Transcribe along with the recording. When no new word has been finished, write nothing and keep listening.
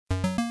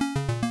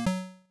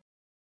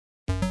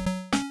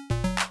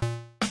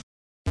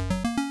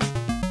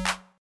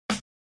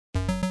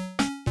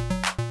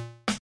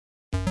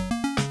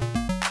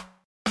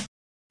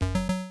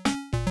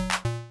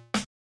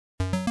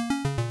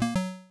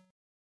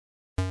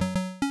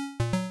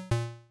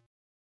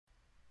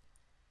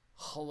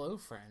Hello,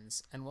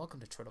 friends, and welcome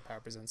to Turtle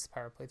Power Presents the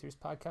Power Playthroughs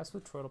podcast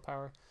with Turtle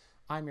Power.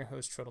 I'm your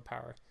host, Turtle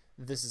Power.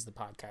 This is the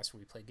podcast where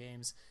we play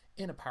games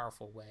in a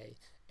powerful way,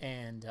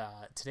 and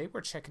today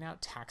we're checking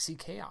out Taxi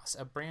Chaos,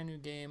 a brand new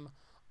game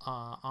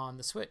on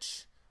the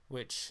Switch,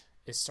 which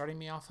is starting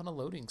me off on a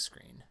loading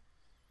screen.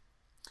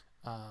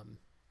 1%,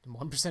 2%,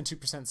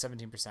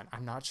 17%.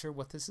 I'm not sure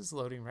what this is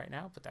loading right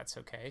now, but that's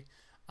okay.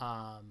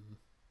 Now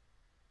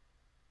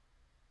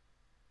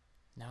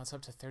it's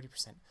up to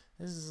 30%.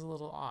 This is a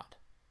little odd.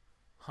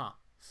 Huh.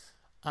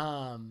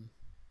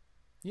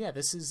 Yeah,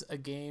 this is a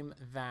game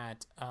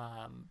that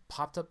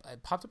popped up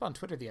on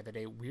Twitter the other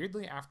day,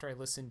 weirdly after I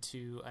listened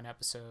to an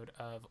episode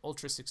of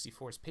Ultra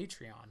 64's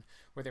Patreon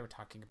where they were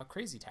talking about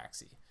Crazy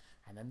Taxi.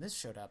 And then this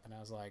showed up and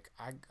I was like,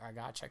 I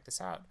gotta check this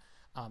out.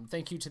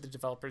 Thank you to the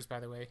developers, by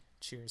the way.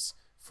 Cheers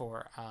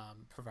for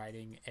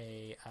providing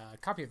a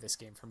copy of this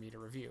game for me to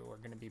review. We're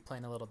going to be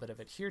playing a little bit of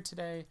it here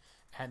today,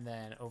 and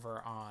then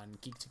over on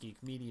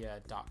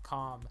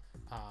geek2geekmedia.com,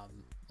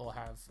 we'll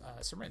have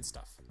some written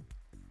stuff.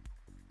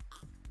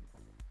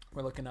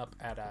 We're looking up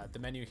at the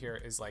menu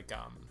here is like,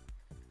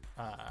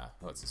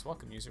 it says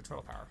welcome user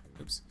Turtle Power.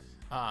 Oops.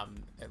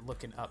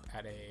 Looking up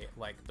at a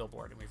like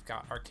billboard, and we've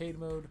got arcade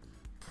mode,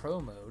 pro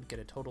mode, get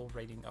a total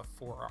rating of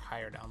 4 or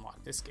higher to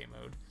unlock this game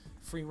mode.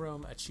 Free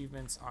roam,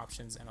 achievements,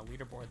 options, and a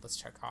leaderboard. Let's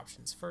check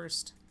options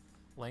first.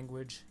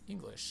 Language,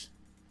 English.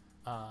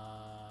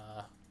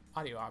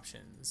 Audio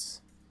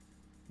options.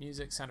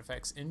 Music, sound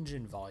effects,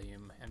 engine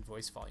volume, and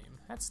voice volume.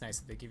 That's nice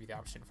that they give you the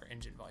option for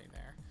engine volume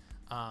there.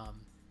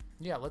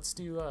 Yeah, let's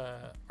do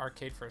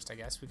arcade first, I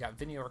guess. We got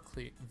Vinny or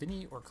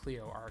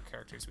Cleo are our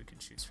characters we can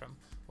choose from.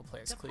 We'll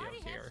play as Cleo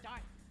here.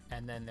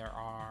 And then there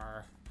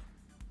are...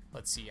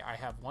 Let's see, I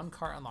have one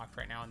car unlocked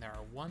right now, and there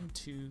are 1,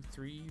 2,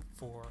 3,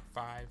 4,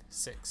 5,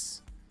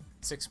 6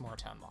 more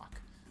to unlock.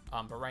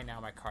 But right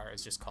now my car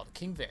is just called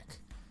King Vic,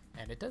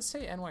 and it does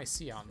say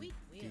NYC on the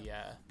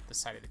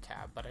side of the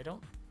cab, but I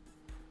don't...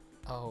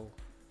 Oh,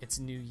 it's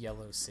New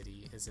Yellow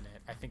City, isn't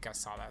it? I think I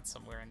saw that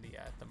somewhere in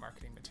the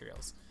marketing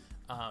materials.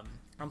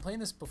 I'm playing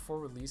this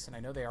before release, and I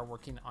know they are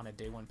working on a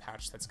day one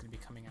patch that's going to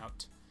be coming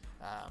out.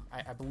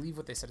 I believe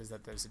what they said is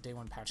that there's a day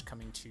one patch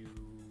coming to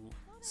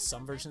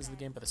some versions of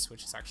the game, but the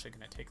Switch is actually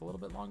going to take a little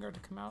bit longer to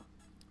come out,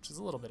 which is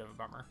a little bit of a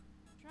bummer.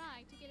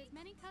 Try to get as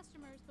many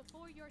customers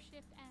before your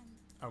shift ends.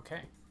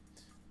 Okay.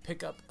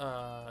 Pick up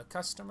a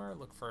customer.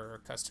 Look for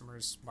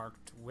customers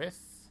marked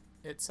with,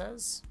 it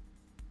says.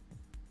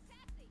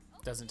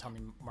 Doesn't tell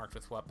me marked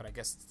with what, but I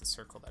guess it's the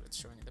circle that it's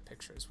showing in the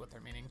picture is what they're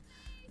meaning.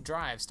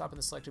 Drive. Stop in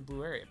the selected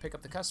blue area. Pick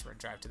up the customer.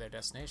 Drive to their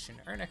destination.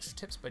 Earn extra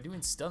tips by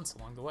doing stunts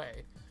along the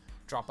way.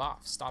 Drop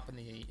off. Stop in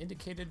the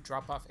indicated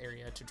drop-off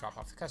area to drop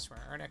off the customer.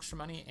 Earn extra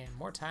money and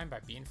more time by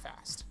being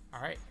fast.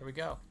 All right, here we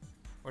go.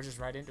 We're just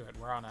right into it.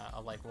 We're on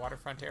a like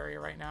waterfront area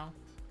right now.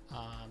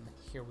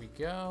 Here we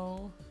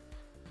go.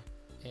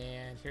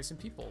 And here's some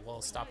people.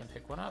 We'll stop and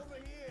pick one up.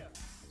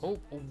 Oh,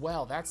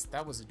 well,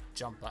 that was a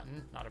jump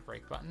button, not a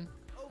brake button.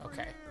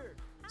 Okay.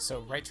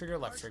 So right trigger,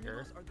 left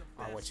trigger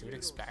are what you would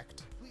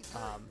expect.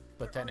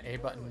 But then A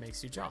button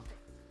makes you jump.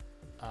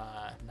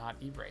 Not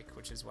E-brake,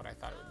 which is what I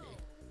thought it would be.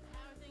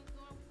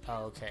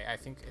 Oh, okay, I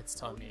think it's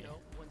telling me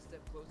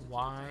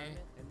why.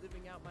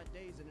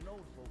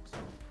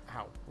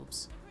 Ow,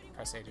 oops.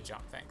 Press A to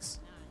jump, thanks.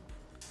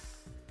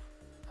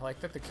 I like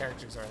that the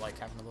characters are like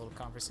having a little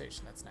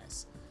conversation, that's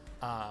nice.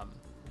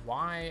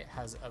 Y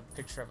has a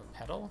picture of a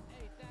pedal.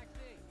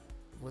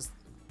 Was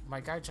my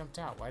guy jumped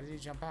out? Why did he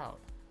jump out?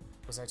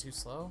 Was I too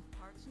slow?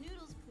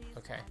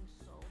 Okay.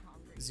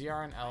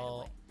 ZR and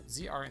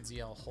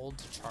ZL hold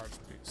to charge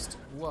boost.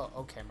 Whoa,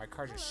 okay, my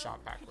car just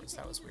shot backwards.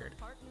 That was weird.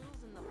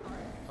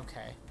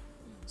 Okay.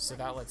 So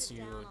that lets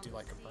you do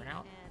like a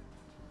burnout?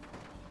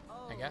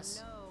 I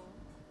guess?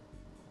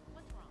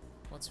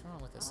 What's wrong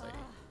with this lady?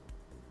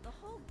 The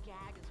whole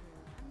gag is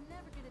ruined. I'm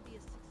never gonna be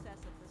a success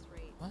at this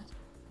rate. What?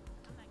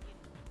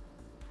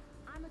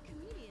 I'm a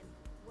comedian.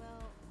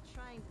 Well,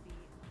 trying to be.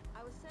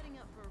 I was setting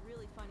up for a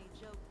really funny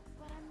joke,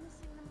 but I'm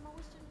missing the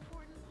most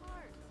important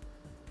part.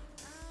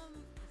 The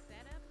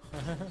setup?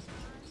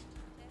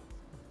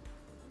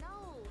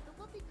 No, the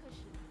whoopee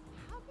cushion.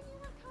 How can you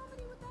have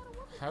comedy without a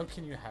whoopee cushion? How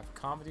can you have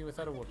comedy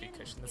without a whoopee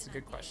cushion? That's a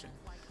good question.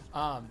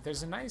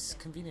 There's a nice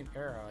convenient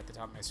arrow at the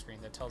top of my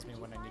screen that tells me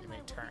when I need to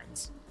make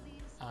turns.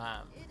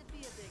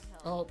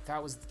 Oh,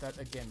 that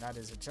again, that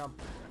is a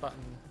jump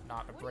button,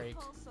 not a brake.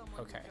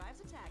 Okay.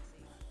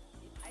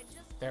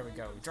 There we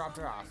go, we dropped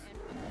her off.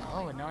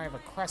 Oh, and now I have a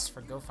quest for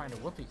go find a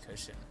whoopee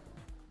cushion.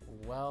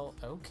 Well,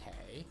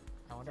 okay.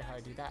 I wonder how I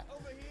do that.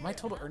 My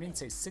total earnings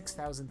say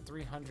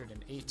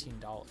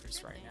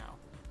 $6,318 right now.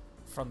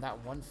 From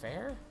that one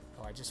fare?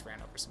 Oh, I just ran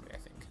over somebody, I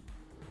think.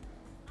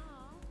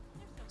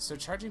 So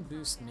charging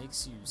boost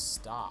makes you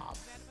stop,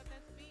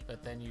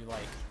 but then you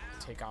like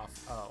take off.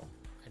 Oh,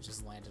 I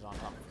just landed on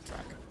top of the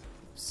truck.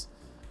 Oops.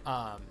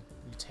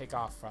 You take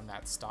off from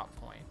that stop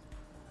point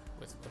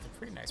with a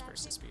pretty nice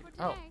burst of speed.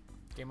 Oh,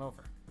 game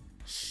over.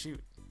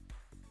 Shoot.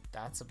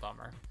 That's a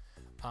bummer.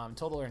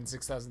 Total earned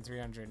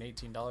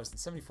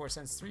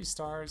 $6,318.74, 3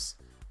 stars.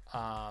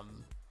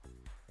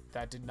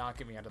 that did not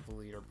get me out of the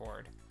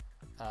leaderboard.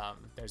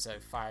 There's a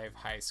 5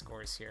 high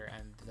scores here,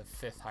 and the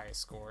 5th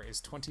highest score is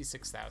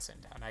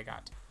 26,000, and I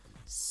got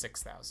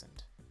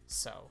 6,000.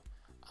 So,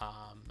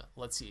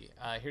 let's see.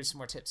 Here's some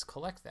more tips.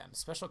 Collect them.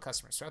 Special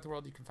customers. Throughout the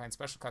world, you can find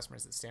special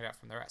customers that stand out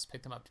from the rest.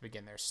 Pick them up to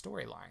begin their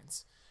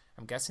storylines.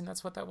 I'm guessing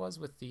that's what that was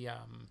with the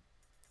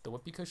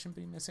whoopee cushion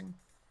being missing.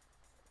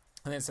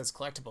 And then it says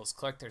collectibles.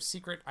 Collect their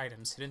secret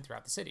items hidden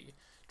throughout the city.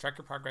 Track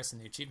your progress in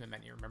the achievement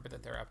menu. Remember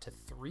that there are up to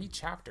 3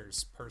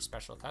 chapters per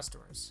special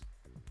customers.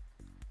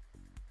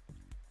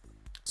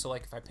 So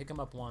like if I pick them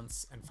up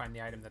once and find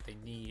the item that they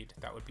need,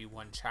 that would be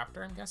 1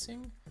 chapter, I'm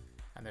guessing.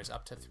 And there's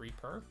up to 3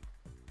 per.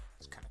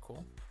 It's kind of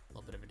cool. A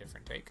little bit of a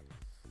different take.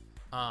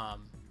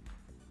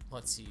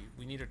 Let's see.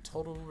 We need a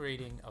total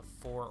rating of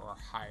 4 or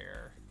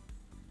higher.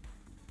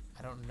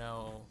 I don't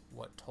know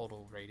what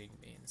total rating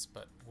means,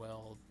 but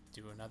we'll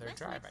do another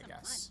drive, I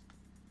guess.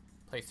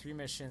 Play 3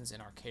 missions in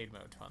arcade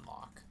mode to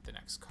unlock the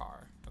next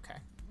car. Okay.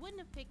 Wouldn't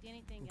have picked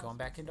anything Going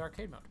back into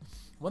arcade mode.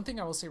 One thing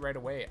I will say right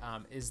away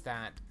is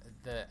that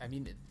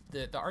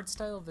the art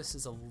style of this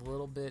is a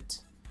little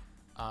bit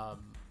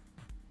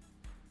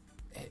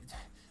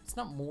it's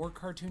not more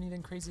cartoony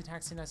than Crazy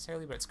Taxi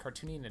necessarily, but it's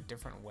cartoony in a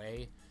different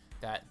way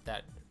that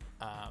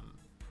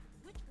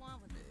Which one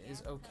was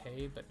is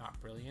okay but not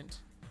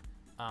brilliant.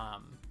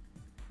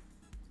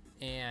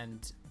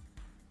 And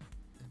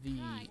the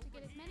Try to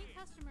get as many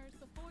customers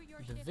before your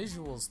the shift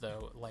visuals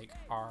though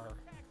are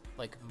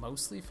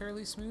mostly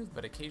fairly smooth,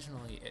 but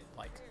occasionally it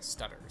like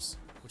stutters,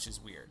 which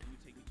is weird.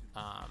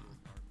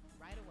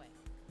 right away?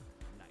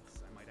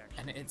 Nice. I might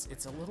actually. And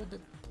it's a little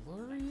bit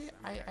blurry,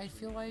 I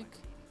feel like,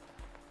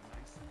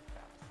 Nice and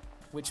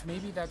fast. which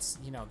maybe that's,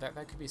 you know, that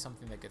could be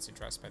something that gets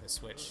addressed by the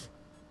Switch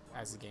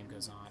as the game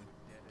goes on.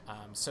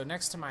 So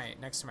next to my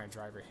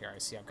driver here, I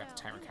see I've got the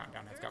timer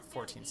countdown. I've got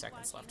 14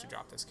 seconds left to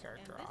drop this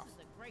character off. This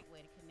is a great way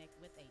to connect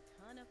with a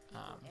ton of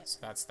people So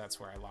that's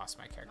where I lost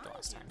my character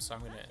last time. So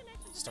I'm gonna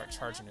start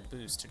charging a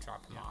boost to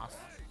drop him off,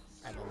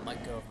 and then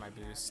let go of my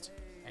boost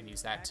and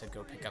use that to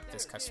go pick up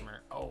this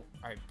customer. Oh,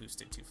 I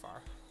boosted too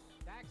far.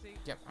 Taxi.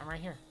 Yep, I'm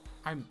right here.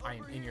 I'm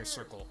in your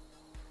circle.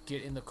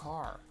 Get in the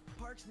car.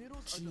 Parks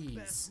noodles are the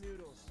best Jeez.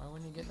 noodles. Why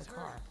wouldn't you get in the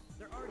car?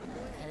 They're already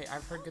good. Hey,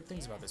 I've heard good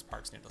things about this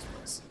Parks Noodles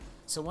place.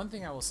 So one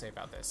thing I will say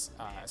about this,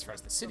 as far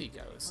as the city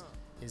goes,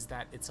 is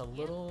that it's a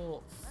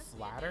little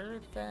flatter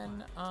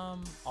than,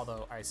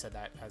 although I said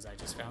that as I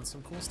just found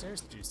some cool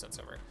stairs to do stunts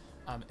over.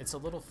 It's a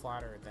little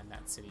flatter than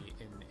that city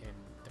in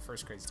the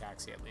first Crazy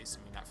Taxi, at least.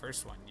 I mean, that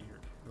first one, you're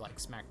like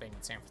smack bang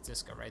in San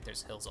Francisco, right?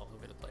 There's hills all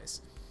over the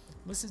place.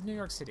 This is New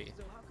York City.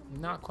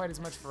 Not quite as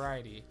much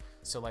variety.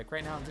 So like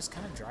right now, I'm just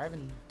kind of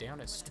driving down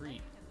a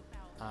street.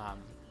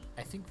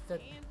 I think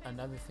that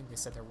another thing they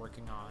said they're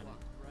working on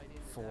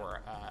for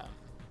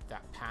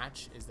that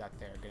patch is that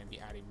they're going to be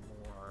adding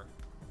more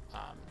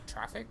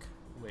traffic,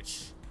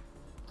 which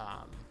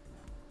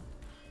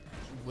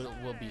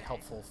will be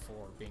helpful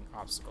for being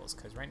obstacles,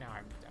 because right now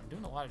I'm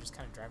doing a lot of just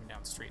kind of driving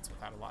down streets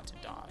without a lot to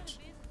dodge,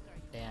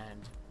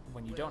 and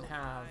when you don't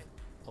have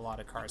a lot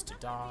of cars to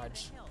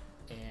dodge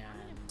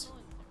and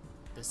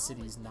the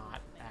city's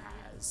not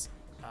as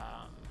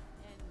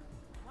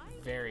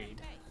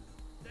varied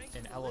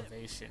in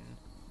elevation,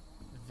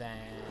 then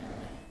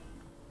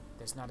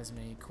there's not as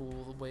many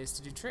cool ways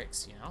to do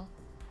tricks, you know?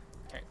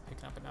 Okay,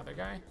 picking up another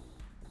guy.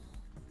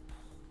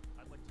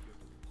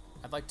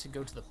 I'd like to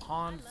go to the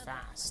pond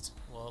fast.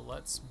 Well,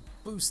 let's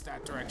boost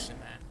that direction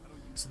then.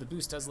 So the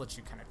boost does let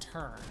you kind of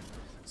turn.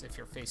 So if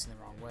you're facing the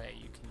wrong way,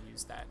 you can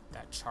use that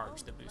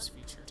charge the boost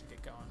feature to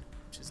get going,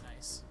 which is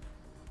nice.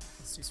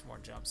 Let's do some more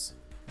jumps.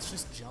 Let's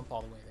just jump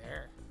all the way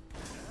there.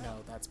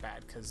 No, that's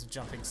bad, because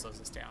jumping slows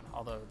us down,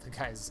 although the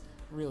guy's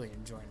really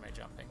enjoying my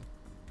jumping.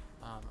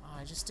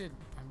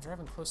 I'm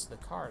driving close to the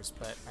cars,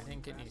 but I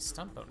didn't get any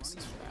stunt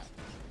bonuses for that.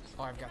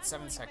 Oh, I've got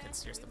 7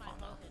 seconds. Here's the pond,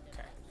 though.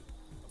 Okay.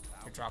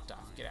 You're dropped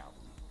off. Get out.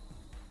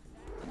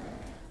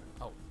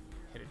 Oh,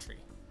 hit a tree.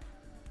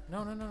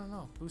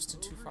 No.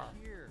 Boosted too far.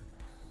 Here.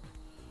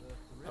 The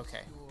thrift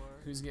Okay. store.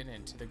 Who's getting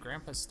into the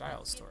Grandpa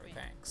Style store?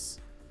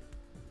 Thanks.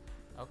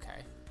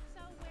 Okay.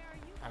 So where are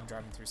you? I'm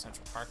driving through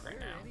Central Park right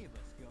Where are now. any of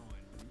us going,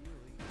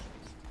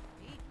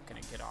 really?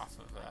 Gonna get off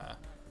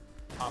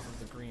of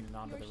the green and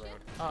onto the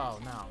road. Oh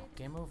no,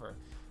 game over.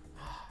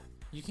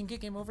 You can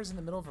get game overs in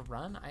the middle of a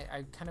run.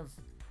 I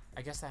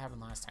guess that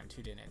happened last time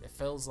too, didn't it? It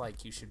feels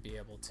like you should be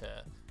able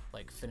to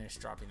like finish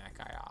dropping that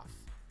guy off.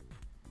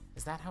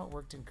 Is that how it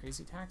worked in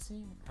Crazy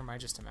Taxi? Or am I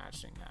just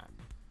imagining that?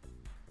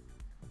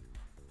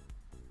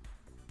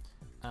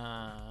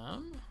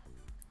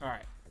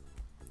 Alright.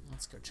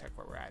 Let's go check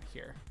where we're at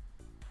here.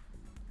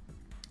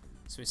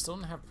 So we still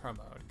don't have pro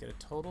mode. Get a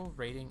total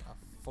rating of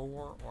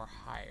 4 or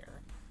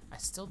higher. I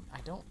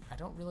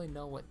don't really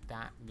know what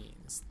that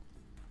means.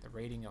 The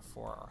rating of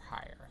 4 or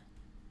higher.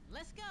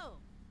 Let's go.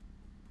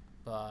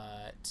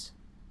 But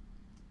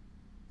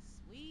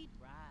Sweet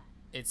ride.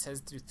 it says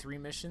through 3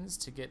 missions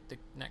to get the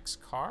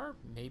next car.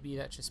 Maybe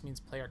that just means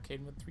play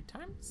arcade mode 3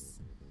 times.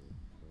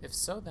 If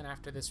so, then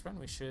after this run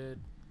we should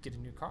get a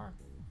new car,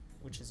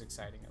 which is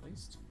exciting at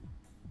least.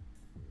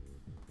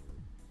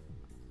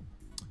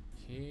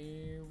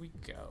 here we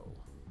go.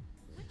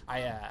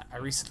 I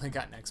recently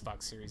got an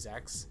Xbox Series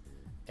X,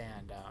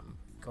 and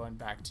going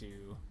back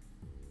to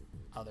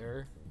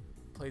other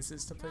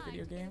places to play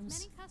video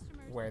games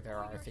where there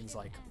are things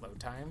like load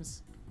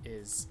times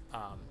is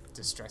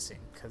distressing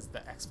because the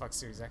Xbox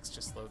Series X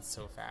just loads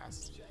so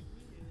fast.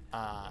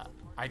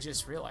 I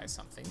just realized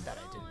something that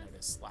I didn't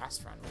notice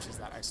last run, which is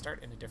that I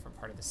start in a different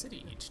part of the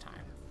city each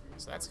time,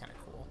 so that's kind of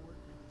cool.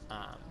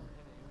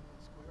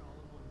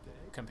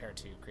 Compared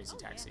to Crazy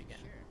Taxi again,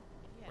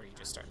 where you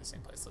just start in the same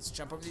place. Let's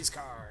jump over these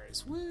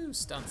cars. Woo,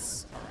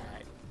 stunts. All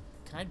right.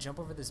 Can I jump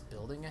over this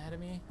building ahead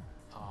of me?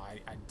 Oh, I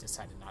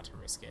decided not to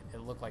risk it.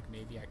 It looked like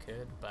maybe I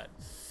could, but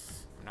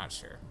I'm not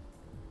sure.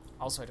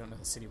 Also, I don't know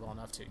the city well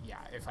enough to... Yeah,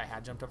 if I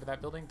had jumped over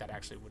that building, that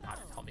actually would not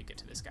have helped me get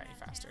to this guy any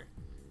faster.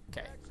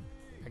 Okay.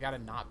 I got a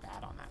not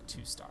bad on that.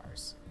 2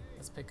 stars.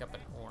 Let's pick up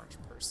an orange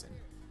person.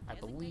 I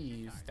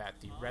believe that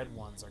the red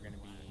ones are going to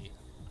be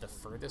the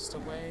furthest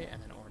away,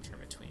 and then orange in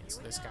between.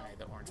 So this guy,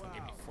 the orange one,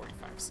 gave me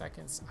 45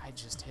 seconds. I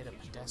just hit a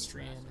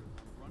pedestrian.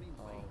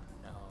 Oh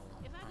no.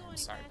 I'm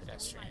sorry,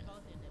 pedestrian.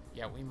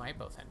 Yeah, we might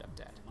both end up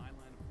dead.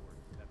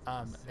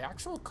 The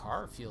actual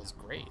car feels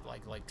great.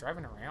 Like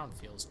driving around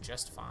feels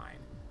just fine.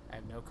 I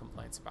have no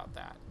complaints about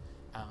that.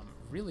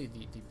 Really,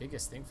 the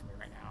biggest thing for me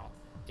right now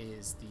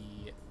is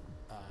the...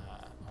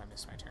 I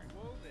missed my turn.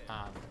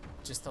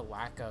 Just the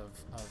lack of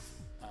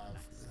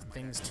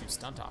things to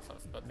stunt off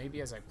of, but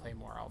maybe as I play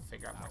more I'll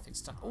figure out more things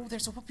to stunt. Oh,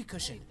 there's a whoopee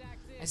cushion.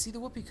 I see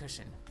the whoopee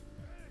cushion.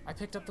 I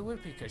picked up the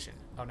whoopee cushion.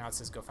 Oh, now it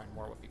says go find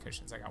more whoopee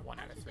cushions. I got 1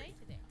 out of 3.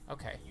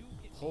 Okay,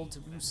 hold to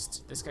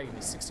boost. This guy gave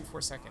me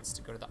 64 seconds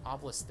to go to the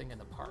obelisk thing in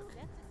the park.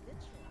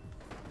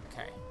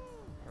 Okay,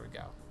 here we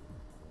go.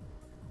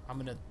 I'm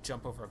gonna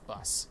jump over a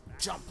bus.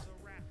 Jump!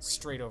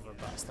 Straight over a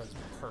bus. That was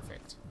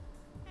perfect.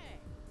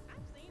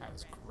 That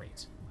was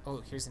great.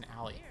 Oh, here's an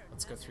alley.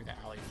 Let's go through the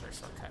alley for a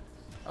shortcut.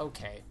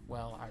 Okay,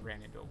 well, I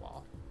ran into a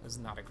wall. It was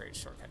not a great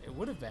shortcut. It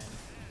would have been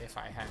if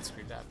I hadn't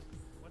screwed up.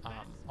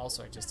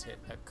 Also, I just hit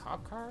a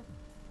cop car.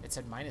 It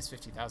said minus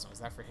 50,000. Was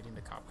that for hitting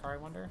the cop car, I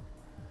wonder?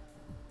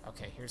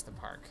 Okay, here's the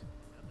park.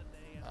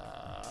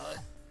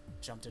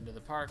 Jumped into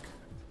the park.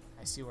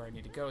 I see where I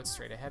need to go. It's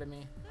straight ahead of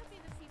me.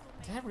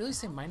 Did that really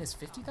say minus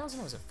 50,000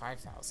 or was it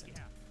 5,000?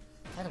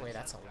 By the way,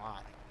 that's a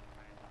lot.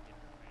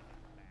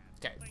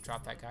 Okay,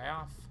 drop that guy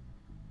off.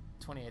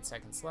 28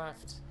 seconds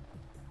left.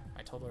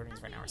 My total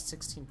earnings right now are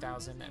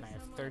 16,000 and I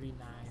have 39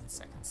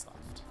 seconds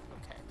left.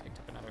 Okay, picked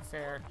up another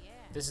fare.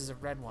 This is a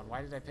red one.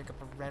 Why did I pick up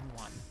a red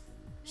one?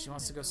 She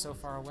wants to go so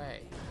far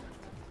away.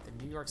 The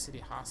New York City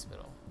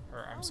Hospital.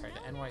 Or, I'm sorry,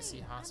 the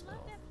NYC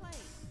Hospital.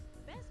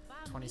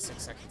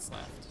 26 seconds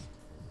left.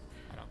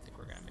 I don't think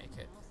we're gonna make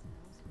it.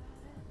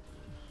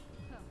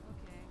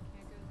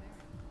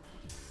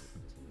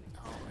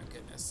 Oh my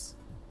goodness.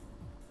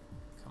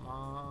 Come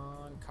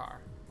on, car.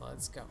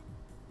 Let's go.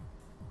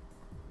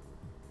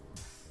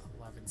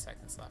 11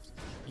 seconds left.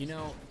 You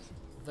know,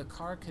 the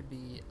car could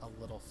be a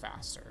little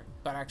faster,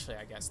 but actually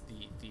I guess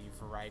the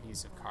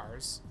varieties of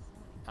cars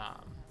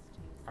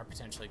are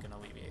potentially going to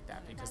alleviate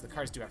that because the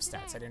cars do have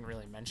stats. I didn't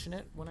really mention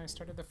it when I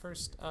started the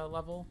first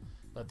level,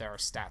 but there are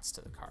stats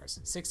to the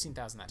cars.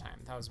 16,000 that time.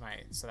 That was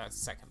so that's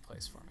second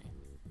place for me.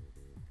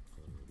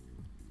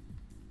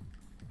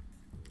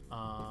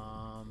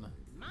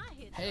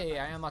 Hey,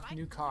 I unlocked a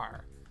new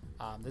car.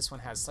 This one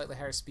has slightly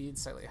higher speed,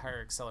 slightly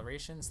higher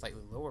acceleration,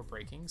 slightly lower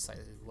braking,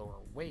 slightly lower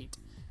weight,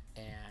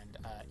 and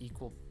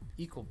equal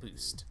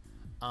boost.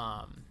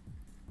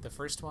 The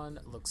first one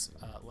looks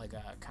like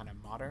a kind of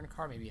modern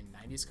car, maybe a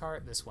 90s car.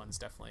 This one's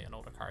definitely an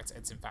older car.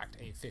 It's in fact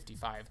a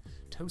 55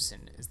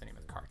 Tosin is the name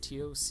of the car.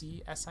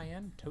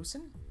 T-O-C-S-I-N?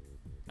 Tosin?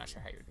 Not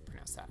sure how you would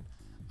pronounce that.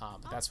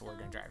 But that's what we're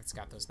going to drive. It's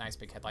got those nice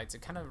big headlights.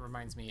 It kind of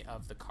reminds me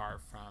of the car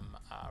from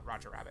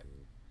Roger Rabbit.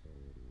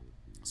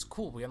 It's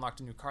cool. We unlocked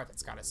a new car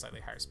that's got a slightly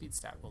higher speed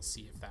stat. We'll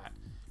see if that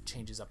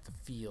changes up the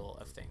feel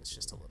of things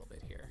just a little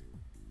bit here.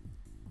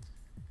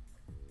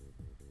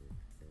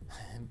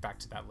 Back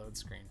to that load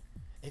screen.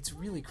 It's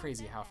really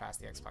crazy how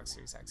fast the Xbox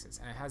Series X is.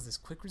 And it has this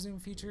quick resume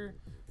feature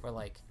where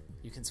like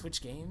you can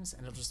switch games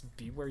and it'll just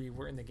be where you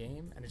were in the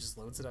game and it just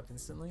loads it up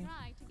instantly.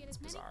 It's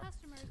bizarre.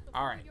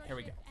 Alright, here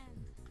we go.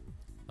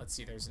 Let's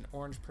see, there's an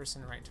orange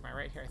person right to my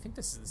right here. I think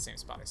this is the same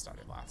spot I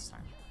started last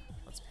time.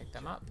 Let's pick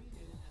them up.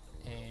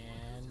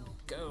 And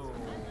go.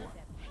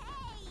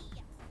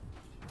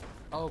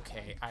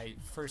 Okay,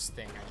 first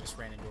thing I just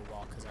ran into a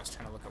wall because I was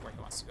trying to look at where he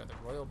wants to go. The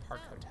Royal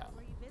Park Hotel.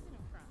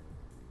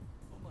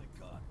 Oh my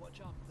god,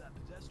 watch out for that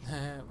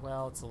pedestrian.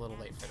 Well, it's a little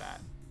late for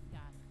that.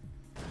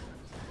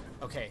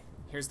 Okay,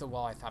 here's the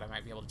wall I thought I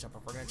might be able to jump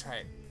over. We're gonna try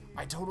it.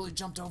 I totally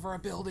jumped over a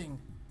building!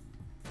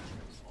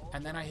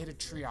 And then I hit a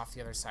tree off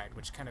the other side,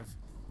 which kind of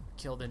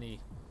killed any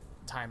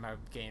time I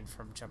gained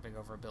from jumping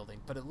over a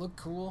building. But it looked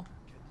cool.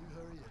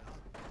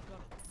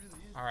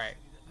 Alright,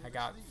 I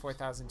got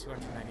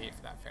 4,298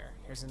 for that fare.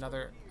 Here's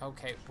another...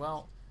 Okay,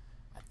 well,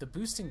 the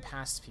boosting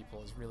past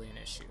people is really an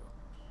issue.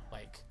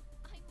 Like...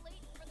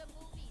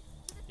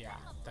 Yeah,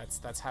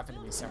 that's happened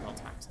to me several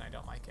times and I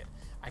don't like it.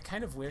 I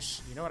kind of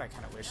wish, you know what I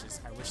kind of wish is,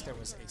 I wish there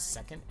was a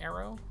second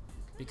arrow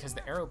because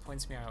the arrow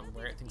points me out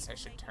where it thinks I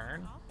should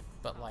turn,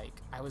 but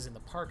like I was in the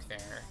park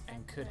there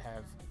and could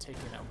have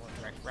taken a more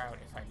direct route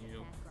if I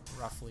knew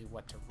roughly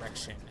what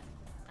direction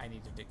I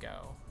needed to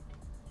go.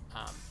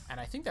 And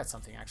I think that's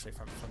something actually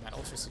from that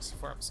Ultra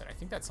 64 episode. I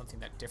think that's something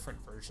that different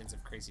versions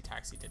of Crazy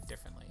Taxi did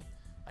differently.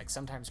 Like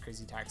sometimes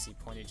Crazy Taxi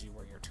pointed you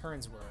where your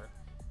turns were,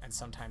 and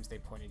sometimes they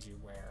pointed you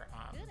where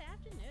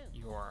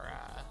your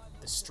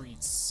the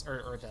streets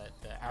or the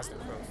as the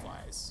crow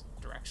flies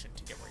direction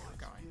to get where you were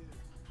going.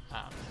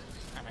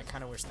 And I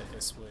kind of wish that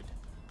this would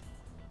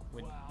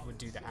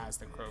do the as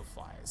the crow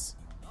flies.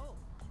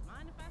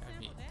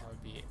 That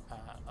would be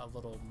a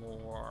little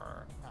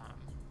more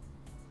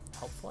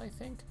helpful, I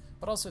think.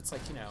 But also, it's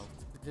like, you know,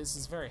 this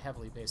is very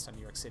heavily based on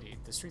New York City.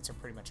 The streets are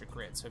pretty much a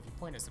grid, so if you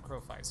point as the crow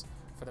flies,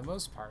 for the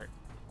most part,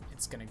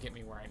 it's going to get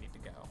me where I need to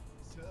go.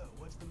 So,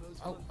 what's the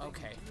most Oh, fun thing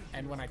okay. to do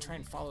And when I try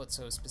and follow it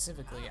so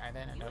specifically, I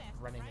then end up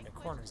running into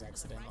corners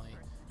accidentally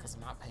because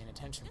I'm not paying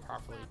attention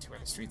properly to where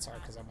the streets are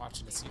because I'm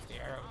watching to see if the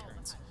arrow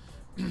turns.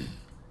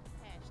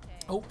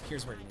 Oh,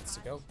 here's where he needs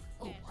to go.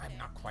 Oh, I'm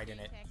not quite in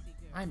it.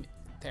 I'm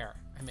there.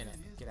 I'm in it.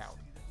 Get out.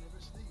 that never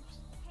sleeps?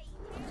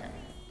 Okay.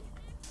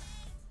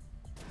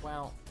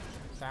 Well,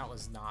 that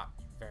was not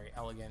very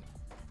elegant.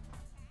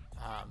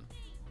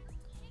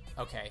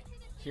 Okay,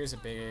 here's a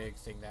big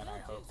thing that I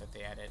hope that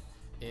they edit,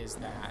 is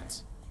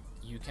that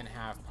you can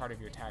have part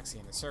of your taxi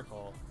in the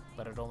circle,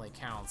 but it only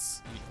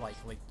counts,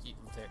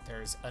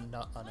 there's an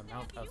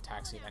amount of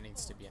taxi that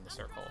needs to be in the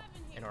circle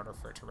in order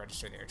for it to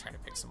register that you're trying to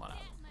pick someone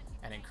up.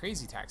 And in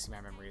Crazy Taxi,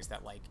 my memory is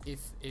that, like,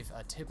 if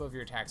a tip of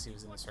your taxi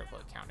was in the circle,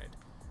 it counted,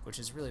 which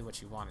is really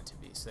what you want it to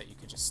be, so that you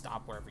could just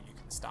stop wherever you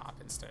can stop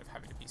instead of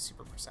having to be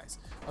super precise.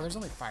 Oh, there's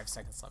only 5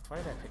 seconds left. Why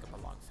did I pick up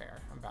a long fare?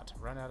 I'm about to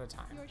run out of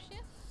time. Your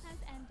shift has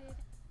ended.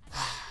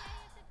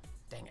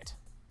 Dang it.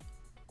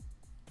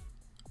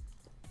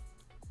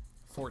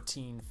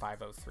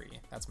 14,503.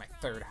 That's my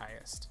 3rd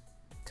highest.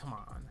 Come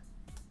on.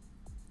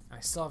 And I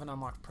still haven't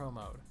unlocked Pro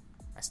Mode.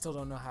 I still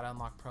don't know how to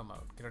unlock Pro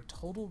Mode. Get a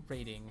total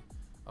rating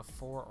of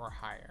 4 or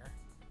higher.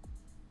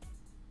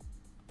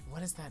 What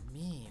does that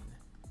mean?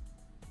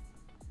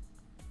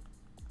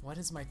 What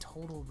is my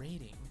total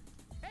rating?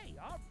 Hey,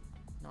 y'all.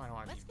 No, I don't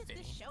want to Let's be get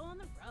Vinny. this show on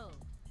the road.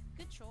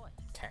 Good choice.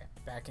 Okay,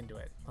 back into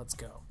it. Let's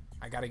go.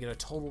 I gotta get a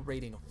total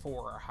rating of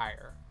 4 or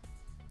higher.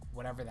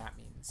 Whatever that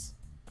means.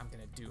 I'm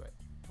gonna do it.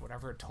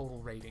 Whatever a total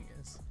rating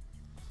is.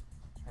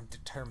 I'm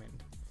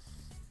determined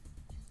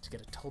to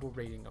get a total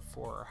rating of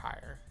 4 or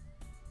higher.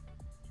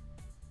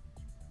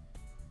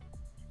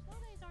 Slow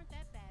days aren't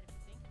that bad if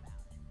you think about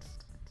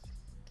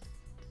it.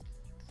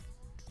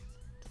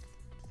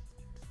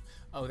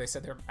 Oh, they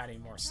said they're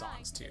adding more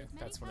songs too.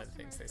 That's one of the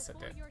things they said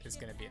that is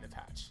going to be in the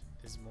patch.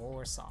 Is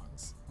more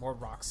songs, more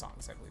rock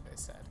songs, I believe they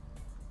said.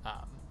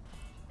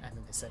 And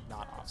then they said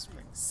not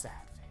Offspring. Sad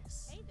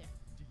face. Hey there.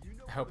 Do you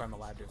know I hope what I'm the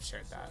allowed to have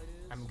shared that. side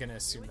is? I'm gonna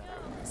assume that I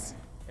was.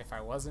 If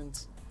I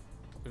wasn't,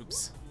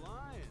 oops.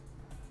 Flying.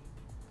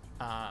 Um,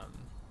 I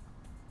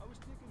was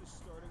thinking of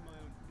starting my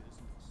own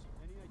business.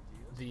 Any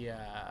ideas?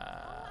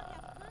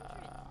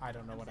 I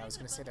don't know what I was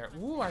gonna say there.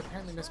 Ooh, I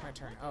apparently missed my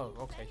turn. Oh,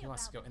 okay, he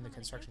wants to go in the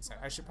construction site.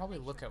 I should probably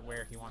look at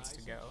where he wants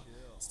to go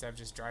instead of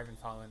just driving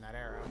following that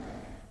arrow.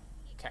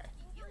 Okay.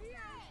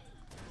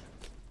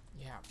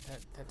 Yeah,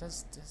 that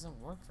doesn't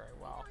work very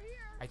well.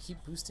 I keep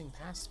boosting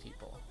past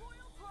people.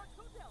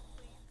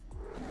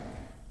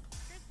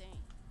 Sure thing.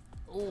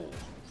 Ooh,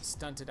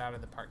 stunted out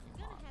of the parking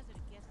Gonna lot. hazard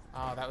a guess.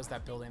 Oh, that was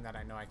that building that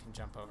I know I can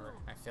jump over.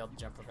 I failed to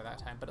jump over that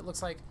time, but it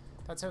looks like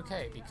that's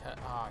okay because,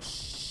 oh,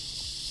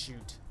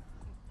 shoot.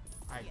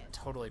 I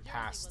totally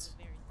passed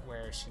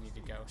where she needed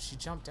to go. She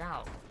jumped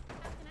out.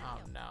 Oh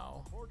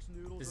no. Park's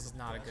noodles This are is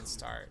not a good awesome.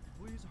 start.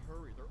 Please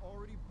hurry, they're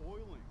already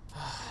boiling.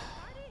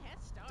 Party head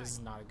start. This is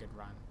not a good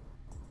run.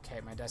 Okay,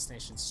 my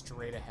destination's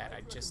straight ahead.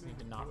 I just need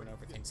to not run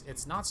over things.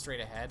 It's not straight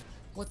ahead.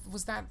 What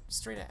was that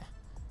straight ahead?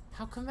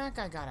 How come that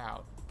guy got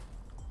out?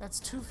 That's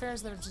 2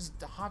 fares that have just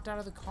hopped out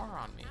of the car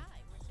on me.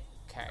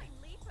 Okay.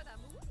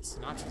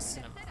 Sinatra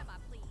Cinema.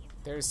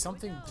 There's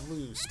something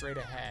blue straight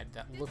ahead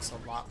that looks a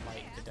lot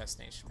like the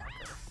destination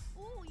marker.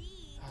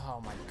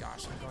 Oh my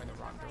gosh, I'm going the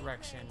wrong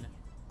direction.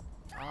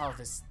 Oh,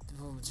 this...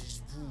 Some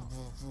taxi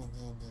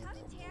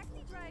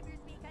drivers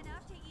make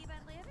enough to even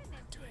live in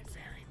I'm this doing city.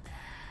 very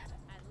bad.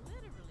 I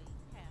literally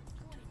have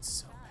I'm doing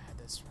so bad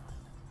this run.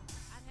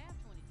 I'd have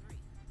 23.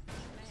 I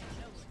had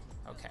nowhere.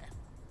 Okay.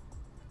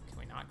 Can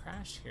we not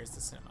crash? Here's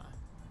the cinema.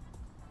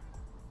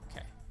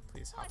 Okay,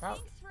 please hop out.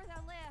 Thanks for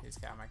the lift. Please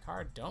get out of my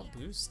car. Don't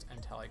boost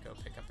until I go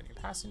pick up a new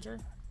passenger.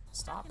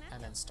 Stop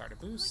and then start a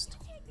boost.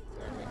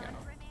 There we go.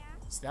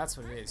 So that's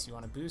what it is. You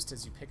want to boost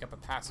as you pick up a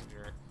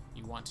passenger.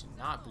 You want to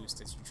not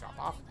boost as you drop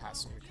off a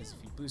passenger, because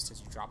if you boost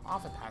as you drop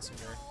off a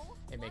passenger,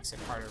 it makes it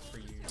harder for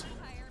you to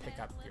pick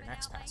up your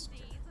next passenger.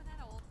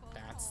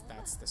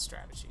 That's the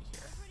strategy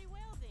here. Pretty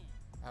well then.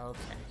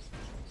 Okay.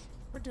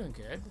 We're doing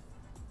good.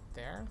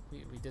 There.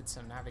 We did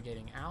some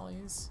navigating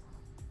alleys,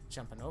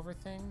 jumping over Your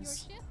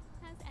things. shift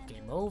has ended.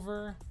 Game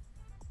over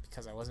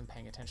because I wasn't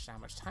paying attention to how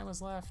much time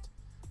was left.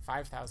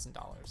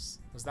 $5,000.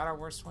 Was that our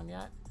worst one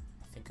yet?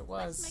 think it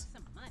Let's was. make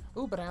some money.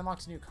 Ooh, but I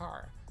unlocked a new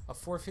car. A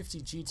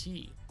 450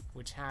 GT,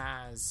 which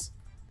has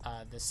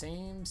the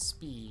same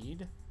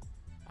speed.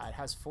 It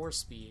has 4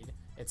 speed.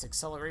 Its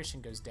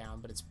acceleration goes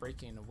down, but its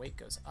braking and weight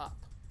goes up.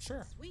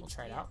 Sure, Sweet we'll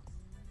try it deal. out.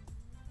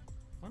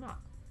 Why not?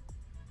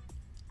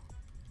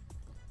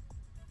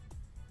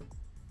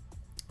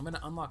 I'm going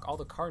to unlock all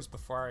the cars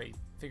before I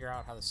figure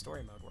out how the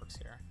story mode works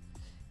here.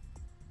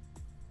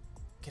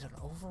 Get an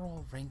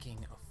overall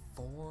ranking of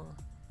 4 or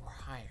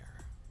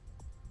higher.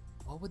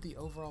 What would the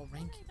overall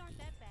ranking Things aren't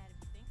be? that bad if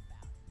you think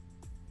about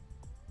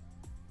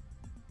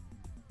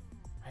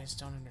it. I just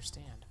don't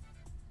understand.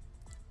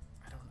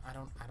 I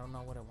don't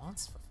know what it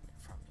wants from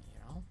me, you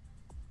know?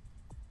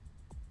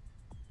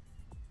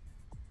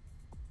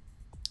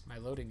 My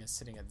loading is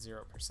sitting at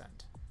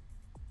 0%.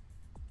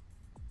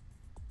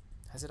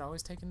 Has it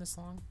always taken this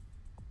long?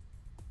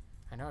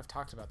 I know I've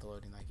talked about the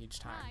loading like each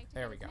time. Try to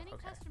There get we as go. many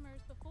Okay.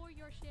 customers before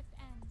your shift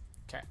ends.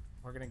 Okay.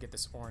 We're gonna get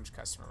this orange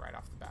customer right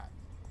off the bat,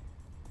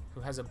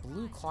 who has a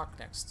blue clock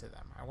next to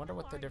them. I wonder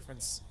what the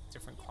different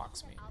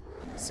clocks mean.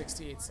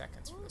 68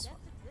 seconds for this That's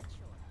one. a good choice.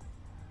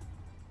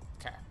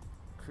 Okay.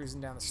 Cruising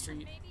down the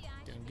street, Maybe I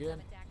doing should good.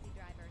 become a taxi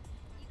driver.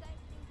 You guys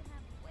seem to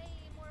have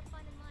way more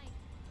fun in life.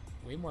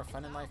 Way more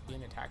fun in life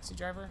being a taxi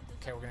driver.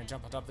 Okay, we're gonna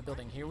jump on top of the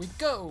building. Here we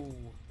go!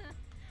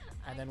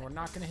 And then we're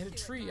not gonna hit a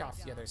tree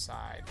off the other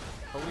side,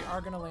 but we are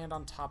gonna land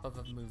on top of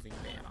a moving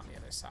van on the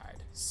other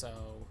side.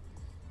 So,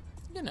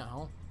 you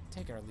know,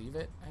 take it or leave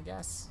it, I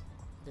guess.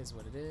 It is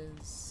what it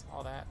is.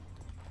 All that,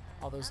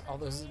 all those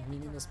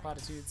meaningless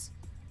platitudes.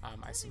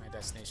 I see my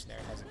destination there.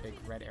 It has a big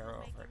red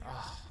arrow over it.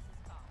 Ugh.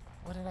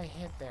 What did I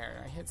hit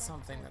there? I hit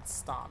something that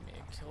stopped me.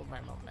 It killed my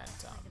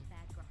momentum.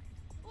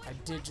 I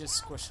did just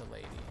squish a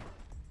lady.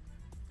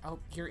 Oh,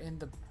 you're at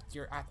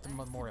the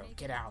memorial.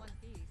 Get out.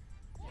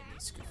 Let me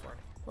scoot forward.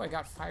 Oh, I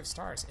got 5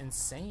 stars.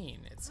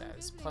 Insane, it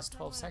says. Plus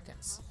 12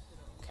 seconds.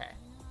 Okay.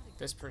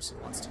 This person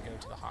wants to go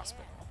to the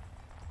hospital.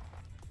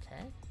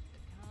 Okay.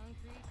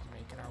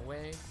 Making our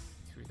way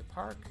through the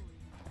park.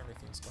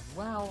 Everything's going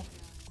well.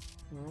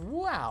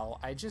 Well,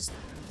 I just,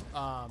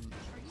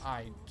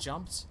 I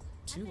jumped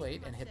too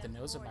late and hit the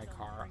nose of my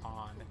car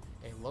on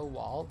a low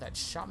wall that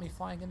shot me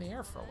flying in the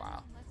air for a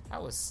while.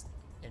 That was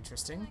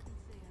interesting.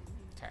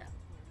 Okay.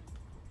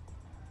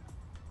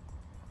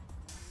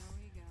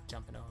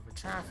 Jumping over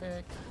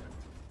traffic.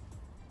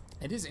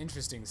 It is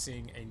interesting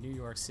seeing a New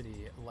York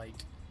City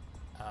like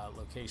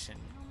location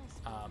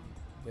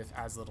with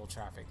as little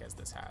traffic as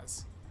this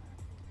has.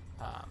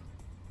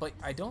 But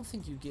I don't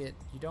think you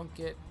don't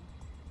get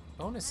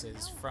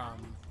bonuses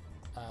from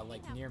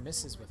like near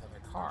misses with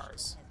other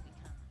cars.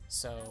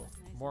 So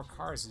more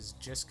cars is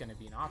just going to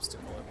be an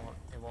obstacle.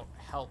 It won't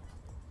help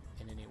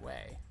in any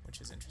way,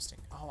 which is interesting.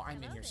 Oh,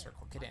 I'm in your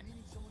circle. Get in.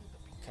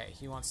 Okay,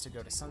 he wants to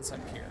go to Sunset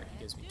Pier. He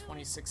gives me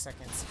 26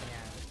 seconds, and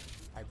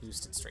I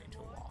boosted straight into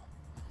a wall.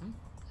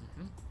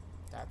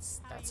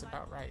 That's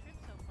about right.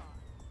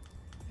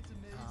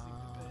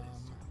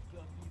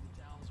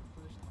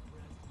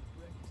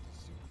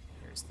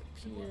 Here's the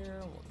pier.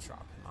 We'll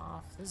drop him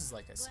off. This is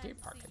like a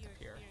skate park at the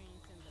pier.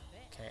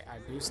 Okay, I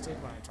boosted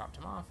when I dropped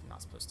him off. I'm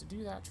not supposed to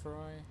do that,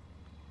 Troy.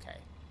 Okay,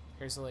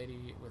 here's a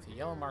lady with a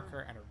yellow marker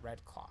and a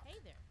red clock. Hey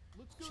there.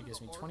 She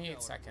gives me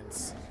 28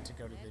 seconds to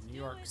go to the New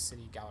York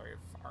City Gallery of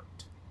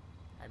Art.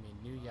 I mean,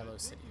 New Yellow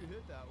City. You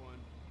hit that one.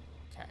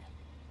 Okay.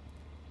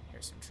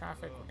 Here's some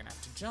traffic. We're gonna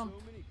have to jump.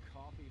 So many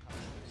coffee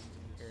houses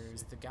in this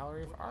Here's the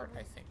Gallery of Art,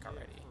 I think,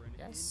 already.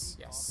 Yes,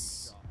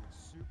 yes.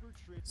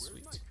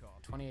 Sweet.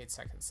 28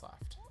 seconds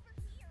left.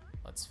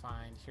 Let's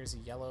find. Here's a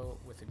yellow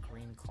with a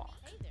green clock.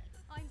 Hey there.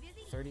 I'm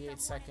busy. 38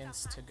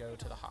 seconds to go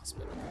to the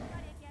hospital.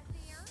 Gotta get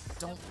there.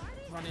 Don't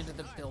run into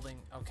the building.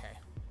 Okay.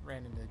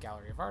 Ran into the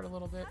Gallery of Art a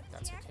little bit.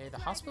 That's okay. The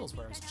hospital's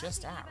where I was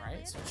just at,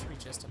 right? So it should be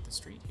just up the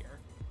street here.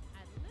 I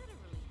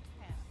literally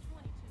have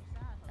 22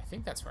 sides. I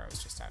think that's where I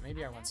was just at.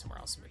 Maybe I went somewhere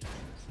else in between.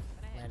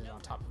 Landed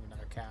on top of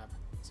another cab.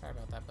 Sorry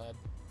about that, bud.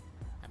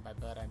 And by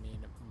bud, I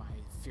mean my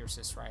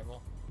fiercest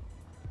rival.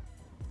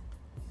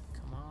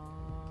 Come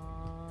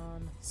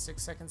on.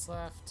 6 seconds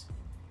left.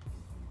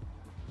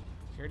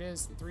 Here it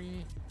is.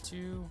 3,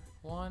 2,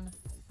 1.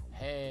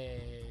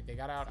 Hey, they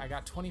got out. I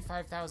got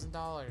 $25,000. Let's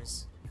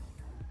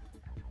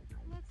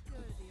go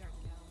to the art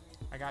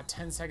gallery. I got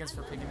 10 seconds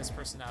for picking this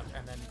person up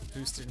and then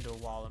boosted into a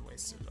wall and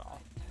wasted it all.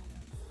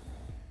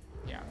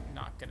 Yeah,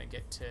 not gonna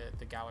get to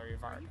the Gallery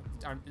of Art.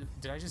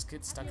 Did I just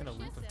get stuck in a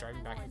loop of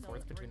driving back and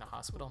forth between the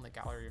hospital and the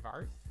Gallery of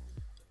Art?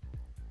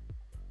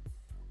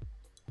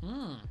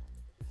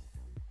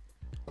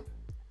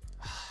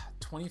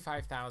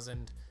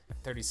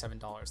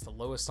 $25,037. The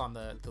lowest on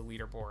the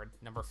leaderboard,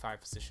 number 5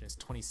 position, is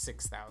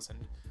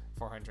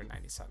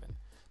 $26,497.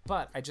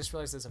 But I just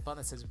realized there's a button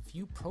that says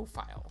View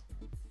Profile.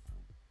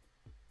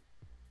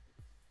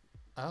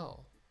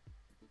 Oh.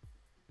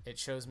 It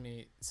shows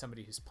me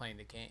somebody who's playing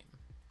the game.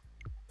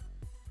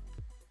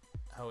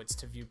 Oh, it's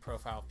to view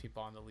profile of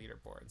people on the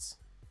leaderboards.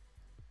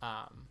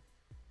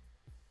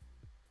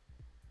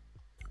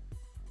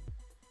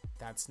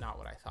 That's not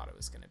what I thought it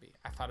was going to be.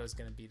 I thought it was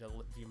going to be to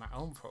view my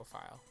own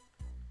profile.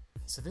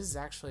 So this is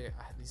actually,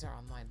 these are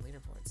online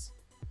leaderboards.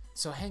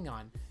 So hang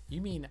on,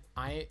 you mean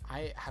I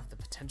have the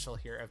potential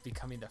here of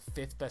becoming the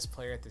 5th best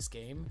player at this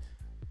game,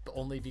 but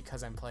only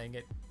because I'm playing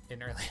it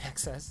in early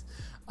access?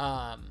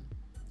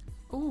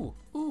 Ooh,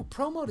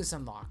 pro mode is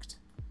unlocked.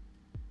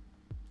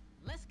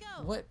 Let's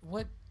go.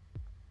 What?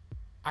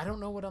 I don't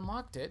know what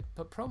unlocked it,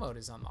 but pro mode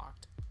is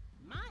unlocked.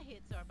 My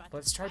hits are about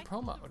Let's to try spike pro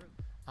through the mode.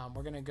 roof.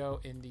 We're gonna go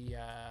in the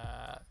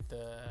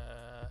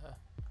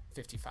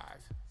 55,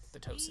 the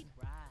Tosin. Speed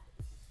ride.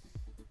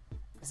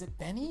 Is it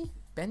Benny?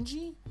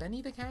 Benji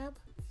the cab?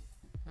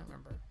 I don't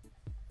remember.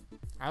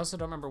 I also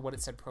don't remember what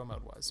it said pro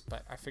mode was,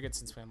 but I figured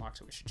since we unlocked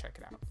it, we should check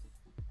it out.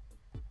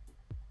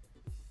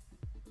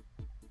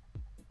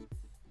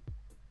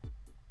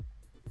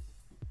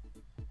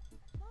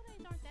 Slow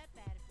days aren't that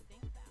bad if you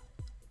think about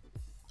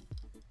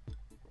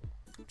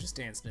it. Just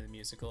dancing to the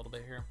music a little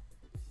bit here.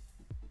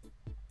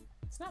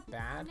 It's not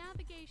bad.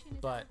 Navigation is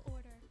but- out of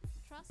order.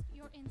 Trust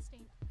your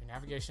instinct. Your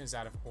navigation is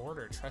out of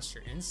order. Trust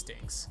your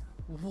instincts.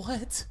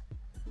 What?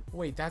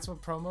 Wait, that's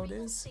what pro mode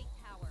Regal is? State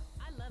Tower.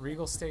 I love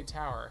Regal State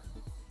Tower.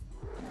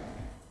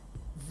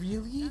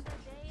 Really?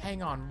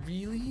 Hang on,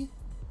 really?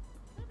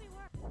 that. Could be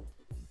worse.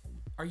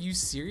 Are you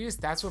serious?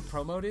 That's what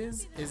pro mode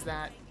is? Is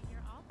that Maybe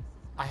your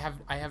office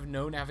is I have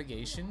no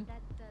navigation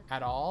That's a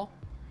at all?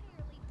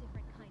 entirely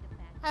different kind of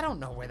bad. I don't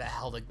know where the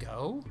hell to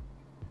go.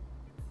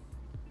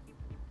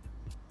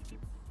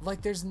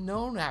 Like, there's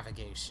no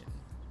navigation.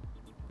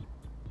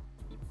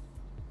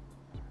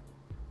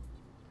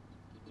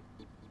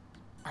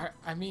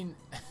 I mean,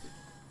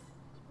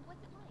 What's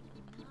it like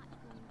not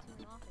going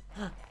to an office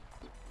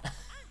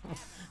every day?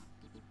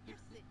 You're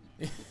sitting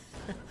in.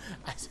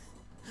 I,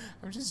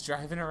 I'm just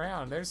driving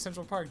around. There's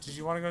Central Park. Did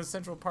you want to go to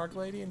Central Park,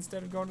 lady,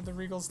 instead of going to the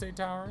Regal State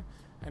Tower?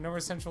 I know where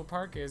Central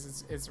Park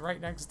is. It's right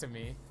next to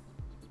me.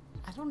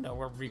 I don't know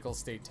where Regal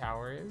State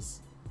Tower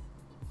is.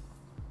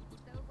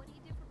 So what do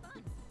you do for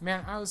fun?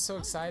 Man, I was so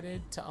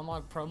excited to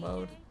unlock pro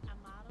mode. I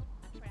model,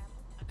 I travel,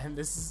 I And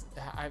this is,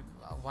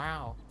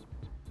 wow.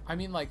 I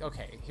mean, like,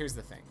 okay, here's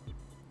the thing.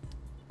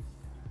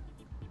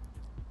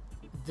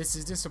 This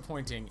is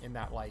disappointing in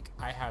that, like,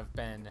 I have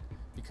been,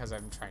 because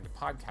I'm trying to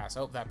podcast.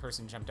 Oh, that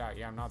person jumped out.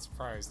 Yeah, I'm not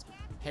surprised.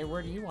 Hey,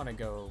 where do you want to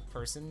go,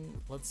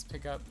 person? Let's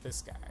pick up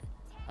this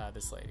guy,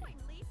 this lady.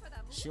 Leave for the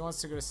She wants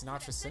to go to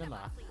Sinatra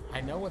Cinema. I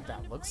know what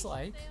that looks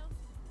like.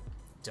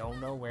 Don't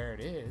know where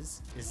it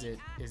is. Is it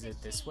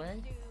this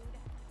way?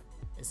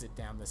 Is it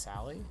down this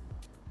alley?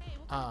 Hey,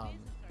 what kind of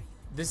business are you?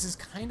 This is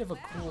kind of a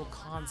cool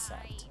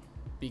concept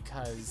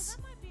because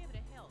I might be able to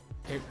help.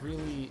 it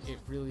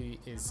really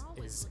is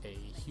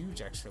a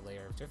huge extra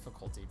layer of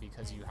difficulty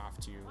because you have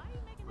to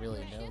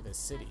really know this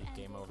city.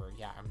 Game over.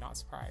 Yeah, I'm not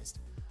surprised.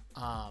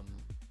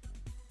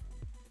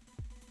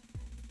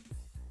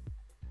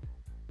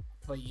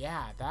 But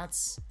yeah,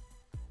 that's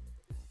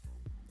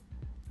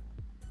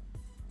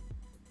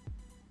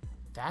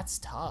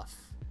tough.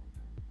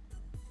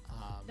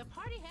 The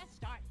party has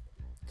started.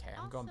 Okay,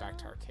 I'm going back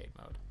to arcade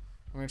mode.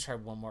 I'm gonna try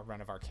one more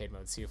run of arcade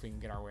mode, see if we can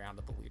get our way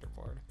onto the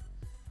leaderboard.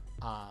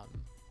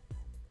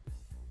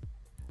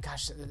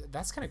 Gosh,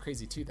 that's kind of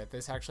crazy too, that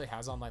this actually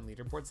has online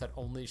leaderboards that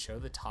only show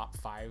the top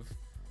 5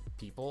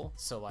 people.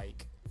 So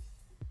like,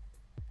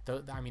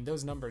 I mean,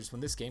 those numbers,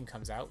 when this game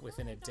comes out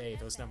within a day,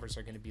 those numbers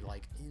are gonna be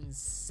like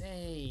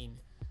insane.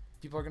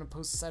 People are gonna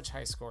post such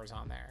high scores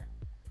on there.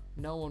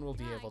 No one will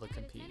be able to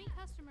compete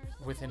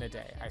within a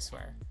day, I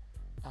swear.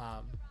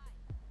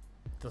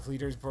 The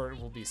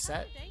leaderboard will be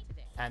set Day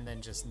today. and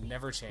then just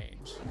never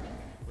change,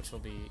 which will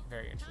be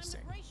very interesting.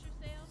 Time to brace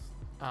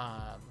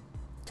yourselves.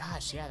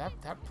 Gosh, yeah,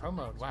 that pro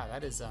mode, wow,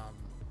 that is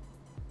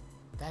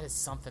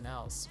something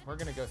else. We're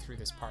gonna go through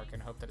this park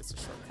and hope that it's a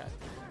shortcut.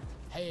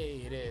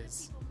 Hey, it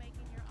is. People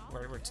making your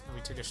office. We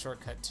took a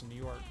shortcut to New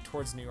York,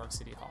 towards New York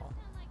City Hall.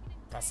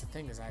 That's the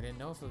thing, is I didn't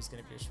know if it was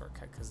gonna be a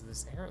shortcut because of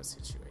this arrow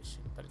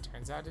situation, but it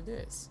turns out it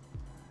is.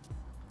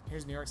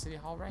 Here's New York City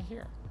Hall right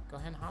here. Go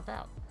ahead and hop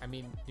out. I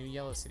mean, New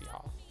Yellow City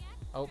Hall.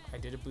 Oh, I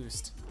did a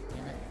boost.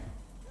 Damn it.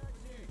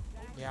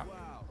 Yeah.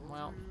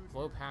 Well,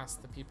 blow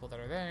past the people that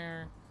are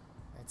there.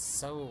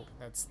 That's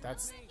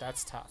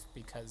tough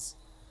because,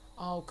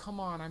 oh,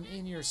 come on, I'm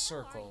in your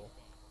circle.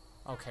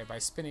 Okay, by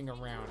spinning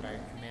around, I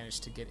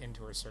managed to get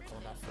into her circle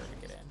enough for her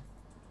to get in.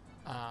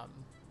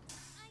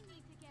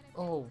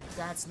 Oh,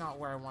 that's not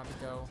where I want to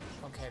go.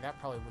 Okay, that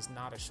probably was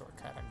not a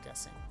shortcut, I'm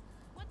guessing.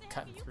 What the heck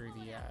Cutting are you through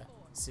pulling the up for?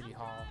 City I'm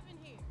Hall driving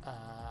here.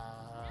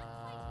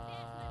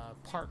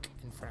 park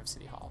in front of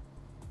City Hall.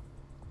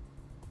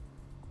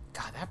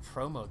 God, that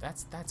promo,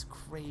 that's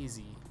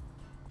crazy.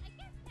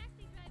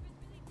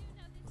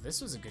 Well,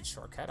 this was a good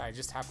shortcut. I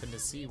just happened to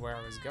see where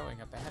I was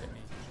going up ahead of me.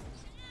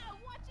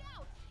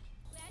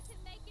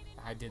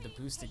 I did the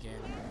boost again.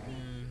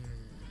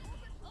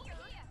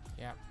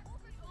 Yeah.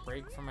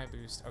 Brake for my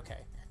boost. Okay.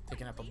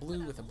 Picking up a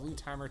blue with a blue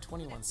timer,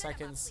 21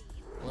 seconds.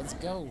 Let's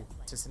go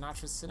to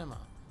Sinatra Cinema.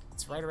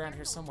 It's right around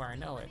here somewhere. I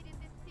know it.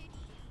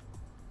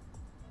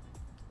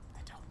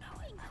 I don't know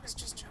it. I was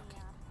just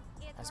joking.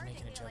 I was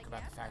making a joke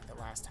about the fact that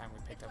last time we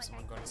picked up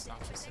someone going to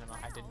Sinatra Cinema,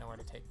 I didn't know where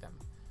to take them.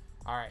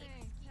 Alright.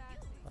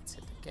 Let's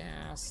hit the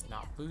gas,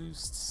 not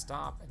boost,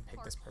 stop, and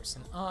pick this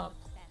person up,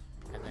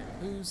 and then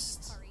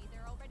boost,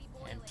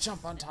 and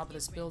jump on top of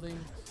this building.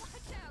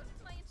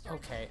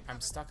 Okay,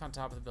 I'm stuck on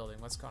top of the building.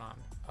 What's going on?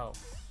 Oh,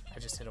 I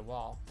just hit a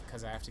wall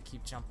because I have to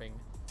keep jumping.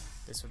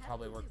 This would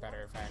probably work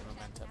better if I had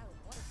momentum.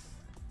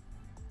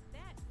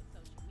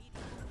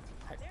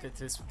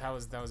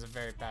 That was a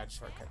very bad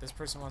shortcut. This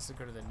person wants to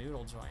go to the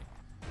noodle joint.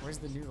 Where's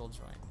the noodle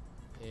joint?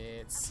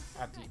 It's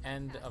at the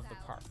end of the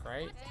park,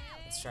 right?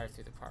 Let's drive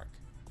through the park.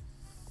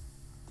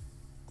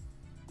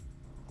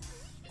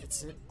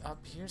 Is it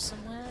up here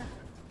somewhere?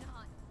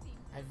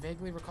 I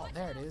vaguely recall.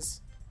 There it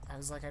is. I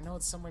was like, I know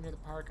it's somewhere near the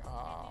park.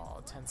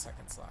 Oh, 10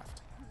 seconds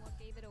left.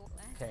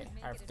 Okay,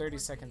 I have 30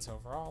 seconds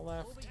overall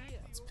left.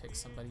 Let's pick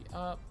somebody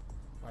up.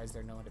 Why is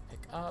there no one to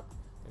pick up?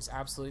 There's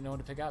absolutely no one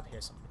to pick up.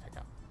 Here's someone to pick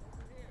up.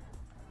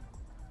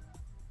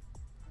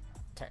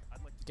 Okay,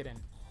 get in.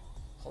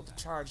 Hold the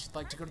charge. You'd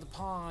like to go to the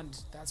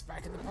pond. That's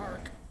back in the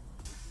park.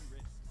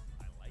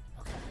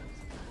 Okay.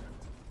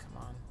 Come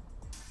on.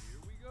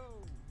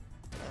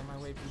 Get out of my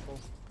way, people.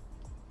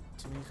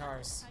 Too many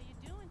cars. How you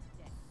doing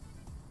today?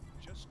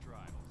 Just drive.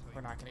 I'll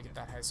tell We're not going to get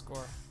that high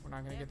score. We're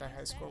not going to get that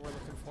high score we're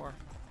looking for.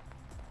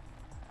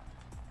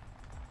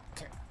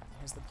 Okay,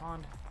 here's the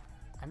pond.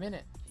 I'm in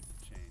it.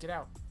 Get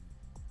out.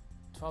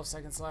 12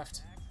 seconds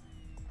left.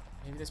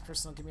 Maybe this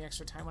person will give me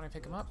extra time when I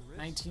pick him up.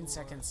 19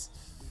 seconds.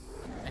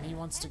 And he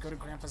wants to go to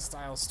Grandpa's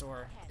Style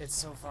Store. It's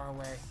so far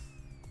away.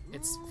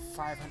 It's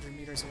 500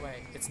 meters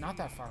away. It's not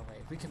that far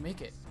away. We can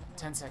make it.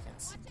 10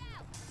 seconds.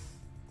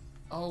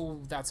 Oh,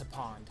 that's a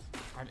pond.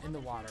 I'm in the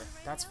water.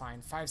 That's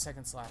fine. 5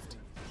 seconds left.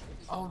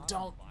 Oh,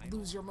 don't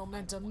lose your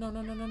momentum. No,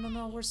 no, no, no, no,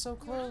 no. We're so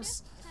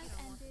close.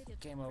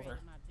 Game over.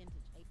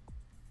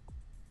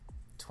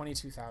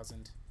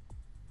 22,000.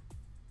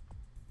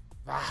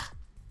 Ah.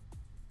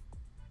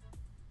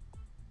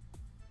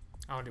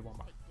 I want to do one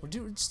more.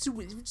 Just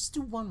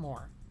do one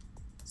more.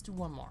 Let's do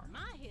one more.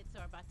 My hits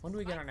are about to When do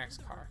we get spike our next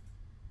through the car?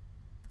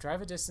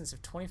 Drive a distance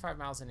of 25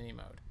 miles in any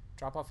mode.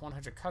 Drop off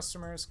 100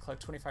 customers.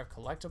 Collect 25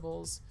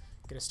 collectibles.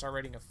 Get a star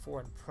rating of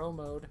 4 in Pro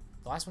mode.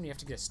 The last one you have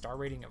to get a star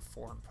rating of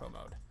 4 in Pro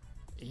mode.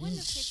 Wouldn't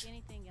have Eesh. picked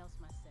anything else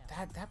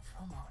myself. That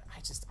Pro mode,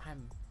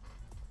 I'm...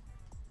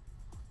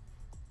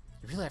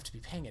 You really have to be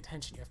paying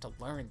attention. You have to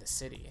learn the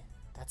city.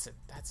 That's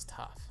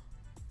tough.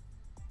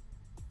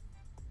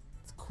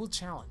 It's a cool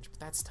challenge, but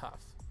that's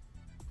tough.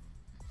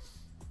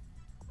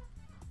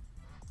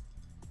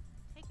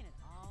 Taking it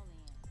all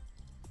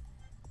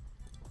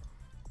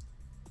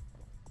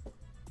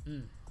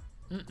in.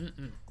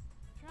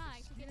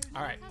 Try to get as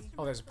All many right. customers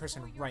Oh, there's a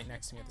person before your right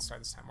next to me at the shift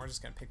start this time. We're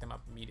just going to pick them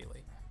up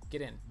immediately.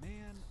 Get in.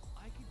 Man,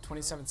 I could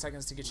 27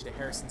 seconds to get you to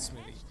Harrison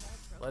Smoothie.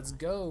 Let's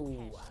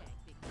go.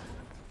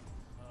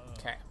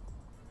 Okay.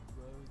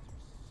 roads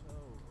are so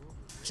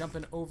over.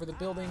 Jumping over the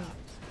building.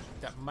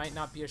 That might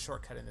not be a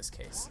shortcut in this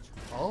case.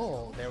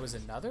 Oh, there was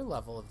another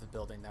level of the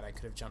building that I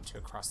could have jumped to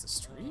across the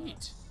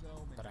street.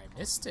 But I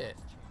missed it.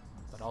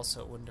 But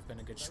also it wouldn't have been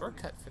a good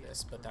shortcut for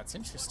this, but that's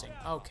interesting.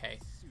 Okay.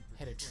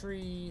 Hit a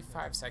tree.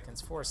 5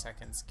 seconds, 4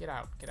 seconds. Get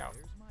out, get out.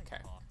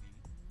 Okay.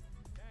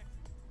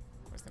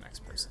 Where's the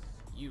next person?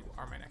 You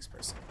are my next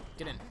person.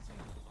 Get in.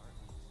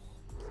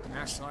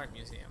 National Art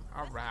Museum.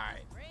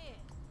 Alright.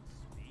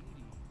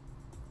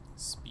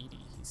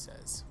 Speedy, he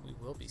says. We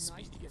will be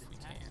speedy if we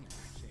can.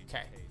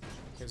 Okay.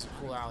 Here's a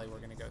cool alley we're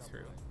going to go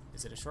through.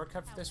 Is it a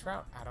shortcut for this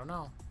route? I don't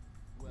know.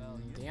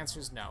 The answer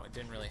is no. It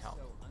didn't really help.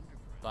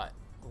 But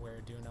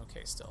we're doing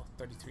okay still.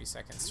 33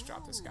 seconds to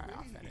drop this guy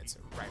off, and it's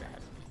right ahead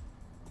of me.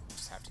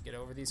 Just have to get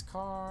over these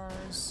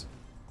cars,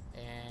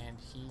 and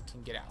he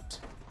can get out.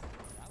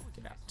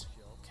 Get out.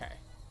 Okay.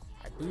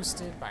 I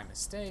boosted by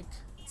mistake.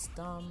 It's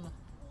dumb.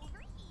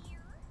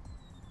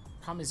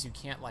 Problem is you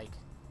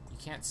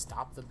can't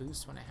stop the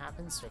boost when it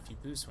happens, so if you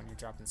boost when you're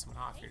dropping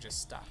someone off, you're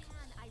just stuck.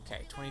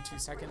 Okay, 22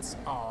 seconds.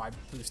 Oh, I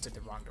boosted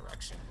the wrong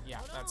direction. Yeah,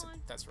 that's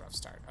a rough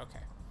start.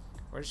 Okay.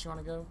 Where does she want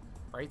to go?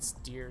 Bright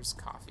Deer's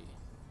Coffee.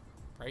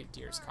 Bright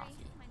Deer's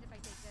Coffee. Mind if I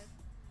take this?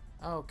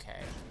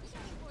 Okay.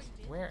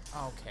 Where?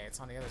 Okay, it's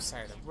on the other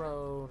side of the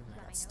road,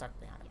 and I got stuck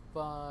behind a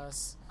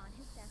bus. On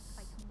his desk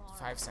by tomorrow.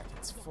 5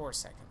 seconds, 4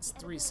 seconds,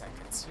 3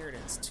 seconds. Here it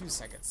is. 2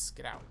 seconds.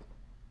 Get out.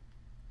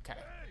 Okay.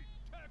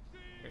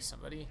 Here's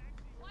somebody.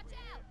 Watch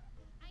out!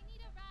 I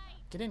need a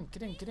ride. Get in,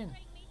 get in, get in.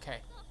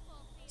 Okay.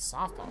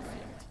 Softball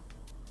field.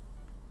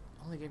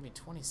 Only gave me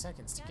 20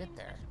 seconds to get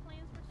there.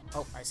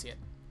 Oh, I see it.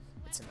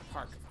 It's in the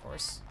park, of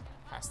course.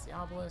 Past the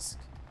obelisk.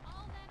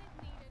 All that is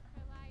needed for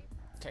life.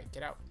 Okay,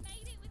 get out.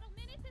 Made it with a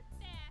minute to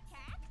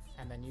spare.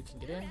 And then you can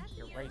get in.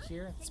 You're right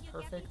here. It's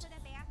perfect.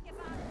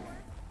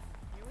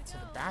 To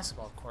the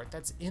basketball court.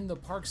 That's in the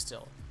park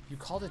still. You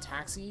called a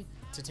taxi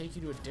to take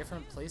you to a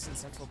different place in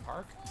Central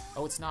Park?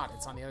 Oh, it's not.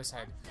 It's on the other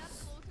side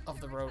of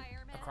the road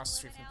across the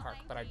street from the park.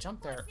 But I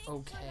jumped there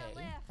okay.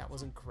 That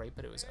wasn't great,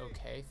 but it was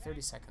okay.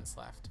 30 seconds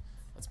left.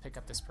 Let's pick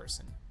up this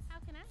person. How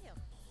can I help?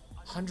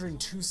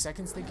 102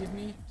 seconds they give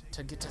me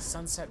to get to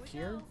Sunset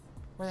Pier?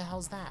 Where the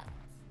hell's that?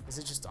 Is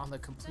it just on the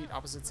complete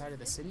opposite side of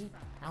the city?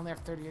 I only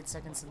have 38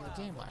 seconds in the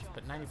game left,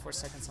 but 94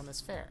 seconds on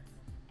this fair.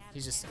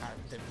 He's just,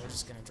 we're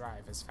just gonna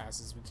drive as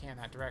fast as we can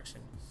that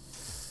direction.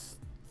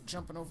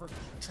 Jumping over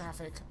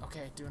traffic.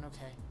 Okay, doing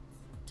okay.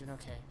 Doing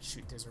okay.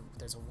 Shoot,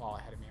 there's a wall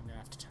ahead of me. I'm gonna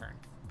have to turn.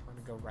 We're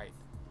gonna go right.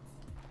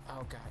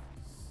 Oh god.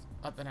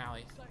 Up an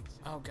alley.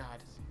 Oh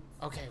god.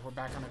 Okay, we're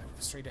back on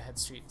a straight ahead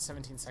street.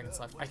 17 seconds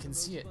left. I can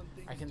see it.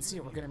 I can see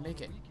it. We're gonna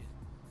make it.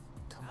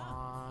 Come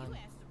on. You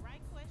asked the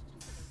right question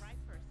to the right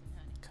person,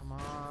 honey. Come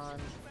on.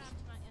 Subscribe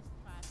to my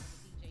Insta for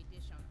the DJ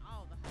Dish on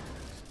all the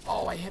holidays.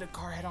 Oh, I hit a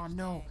car head on.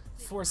 No.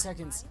 4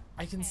 seconds.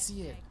 I can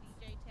see it.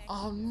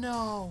 Oh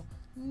no.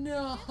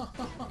 No.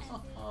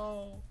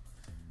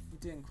 We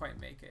didn't quite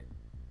make it.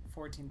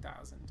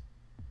 14,000.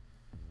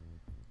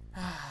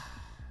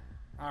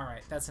 All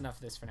right, that's enough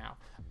of this for now.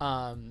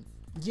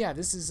 Yeah,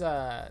 this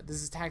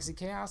is Taxi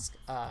Chaos.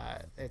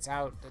 It's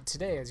out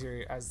today as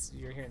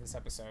you're hearing this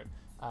episode.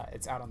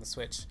 It's out on the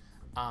Switch.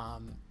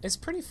 It's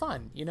pretty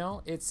fun, you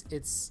know. It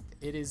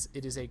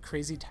is a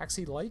crazy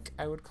taxi like,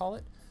 I would call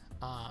it.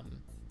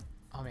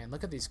 Oh man,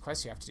 look at these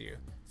quests you have to do.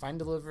 Find and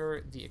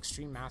deliver the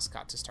extreme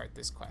mascot to start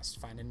this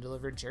quest. Find and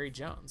deliver Jerry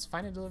Jones.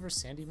 Find and deliver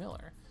Sandy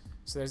Miller.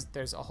 So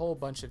there's a whole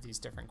bunch of these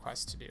different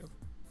quests to do.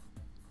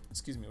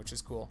 Excuse me, which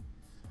is cool.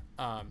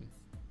 And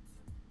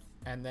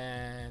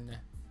then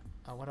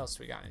what else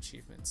do we got in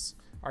achievements?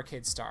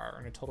 Arcade Star,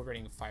 earn a total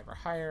rating of 5 or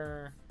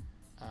higher.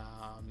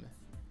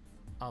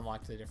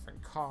 Unlock the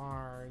different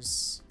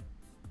cars.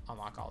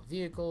 Unlock all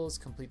vehicles.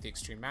 Complete the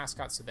extreme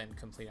mascot, so then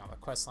complete all the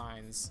quest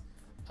lines.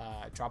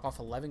 Drop off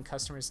 11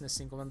 customers in a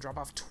single run. Drop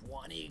off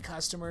 20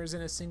 customers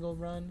in a single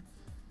run.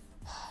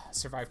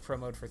 Survive pro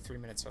mode for 3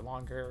 minutes or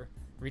longer.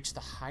 Reach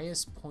the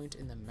highest point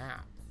in the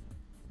map.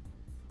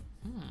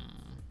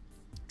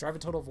 Drive a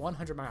total of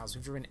 100 miles.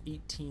 We've driven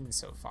 18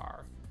 so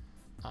far.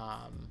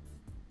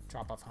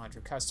 Drop off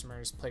 100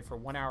 customers. Play for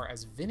 1 hour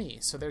as Vinny.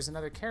 So there's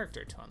another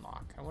character to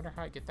unlock. I wonder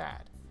how I get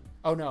that.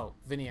 Oh no,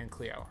 Vinny and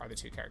Cleo are the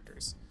 2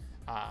 characters.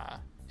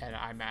 And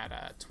I'm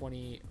at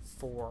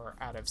 24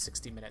 out of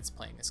 60 minutes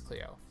playing as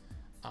Cleo.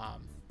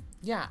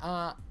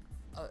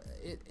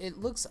 It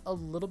looks a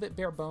little bit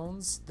bare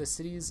bones. The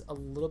city's a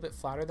little bit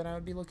flatter than I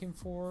would be looking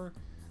for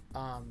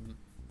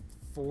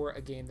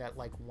a game that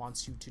like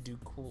wants you to do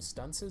cool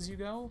stunts as you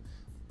go.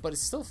 But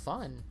it's still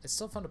fun. It's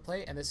still fun to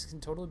play, and this can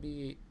totally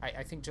be,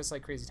 I think just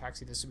like Crazy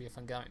Taxi, this would be a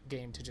fun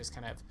game to just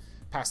kind of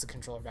pass the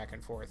controller back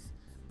and forth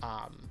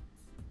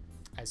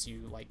as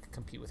you like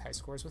compete with high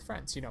scores with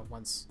friends, you know,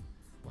 once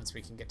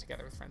we can get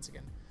together with friends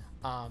again.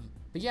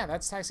 But yeah,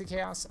 that's Taxi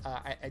Chaos.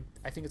 I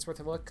think it's worth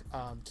a look.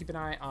 Keep an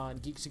eye on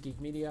Geek to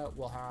Geek Media.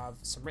 We'll have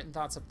some written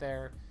thoughts up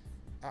there.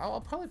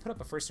 I'll probably put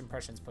up a first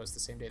impressions post the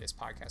same day this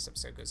podcast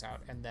episode goes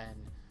out, and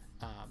then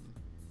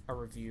a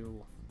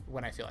review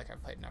when I feel like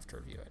I've played enough to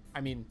review it.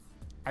 I mean,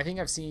 I think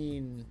I've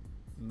seen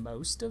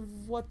most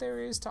of what there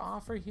is to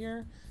offer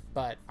here,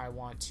 but I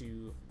want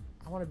to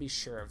be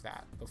sure of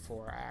that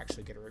before I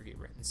actually get a review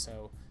written.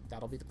 So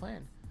that'll be the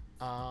plan.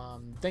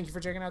 Thank you for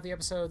checking out the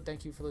episode.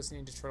 Thank you for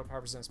listening to Turtle Power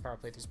Presents Power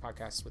Playthroughs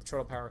podcast with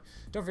Turtle Power.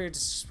 Don't forget to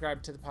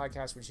subscribe to the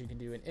podcast, which you can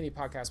do in any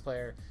podcast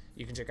player.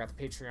 You can check out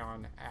the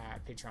Patreon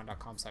at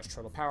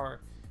patreon.com/TurtlePower.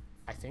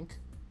 I think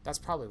that's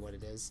probably what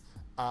it is.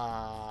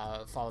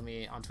 Follow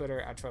me on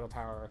Twitter at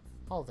TurtlePower.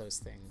 All those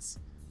things.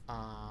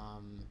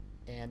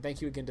 And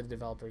thank you again to the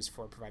developers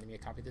for providing me a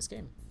copy of this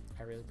game.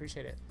 I really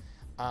appreciate it.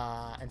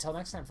 Until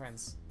next time,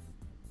 friends,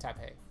 tap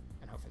hey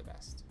and hope for the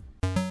best.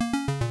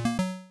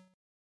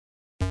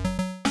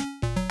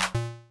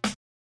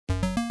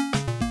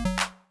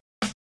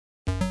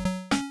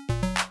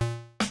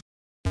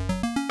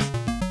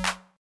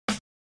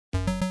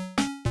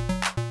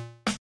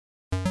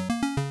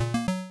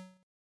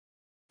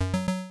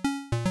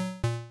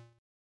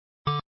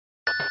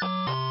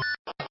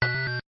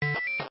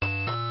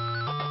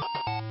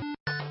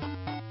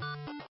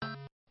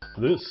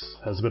 This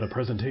has been a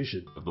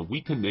presentation of the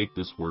We Can Make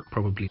This Work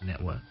Probably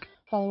Network.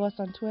 Follow us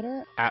on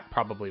Twitter at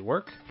Probably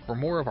Work for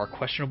more of our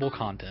questionable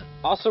content.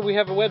 Also, we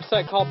have a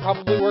website called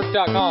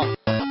probablywork.com.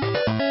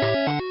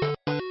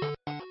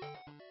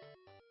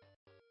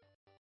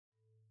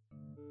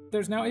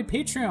 There's now a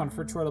Patreon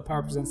for Turtle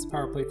Power Presents the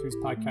Power Playthroughs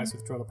podcast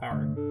with Turtle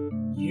Power.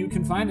 You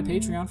can find the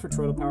Patreon for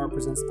Turtle Power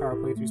Presents the Power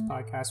Playthroughs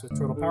podcast with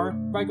Turtle Power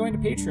by going to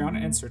Patreon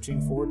and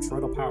searching for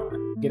Turtle Power.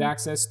 Get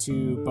access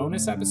to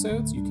bonus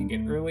episodes, you can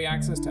get early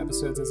access to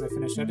episodes as I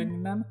finish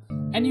editing them,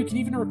 and you can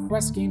even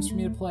request games for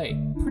me to play.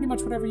 Pretty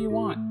much whatever you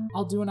want.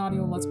 I'll do an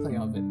audio Let's Play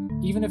of it.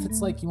 Even if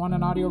it's like you want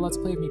an audio Let's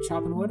Play of me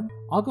chopping wood,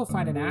 I'll go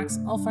find an axe,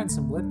 I'll find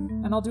some wood,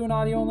 and I'll do an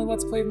audio only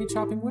Let's Play of me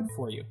chopping wood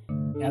for you.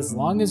 As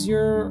long as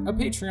you're a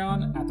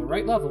Patreon at the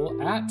right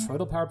level at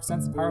Turtle Power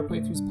Presents the Power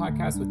Playthroughs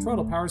podcast with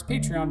Turtle Power's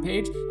Patreon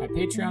page at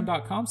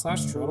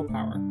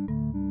patreon.com/TurtlePower.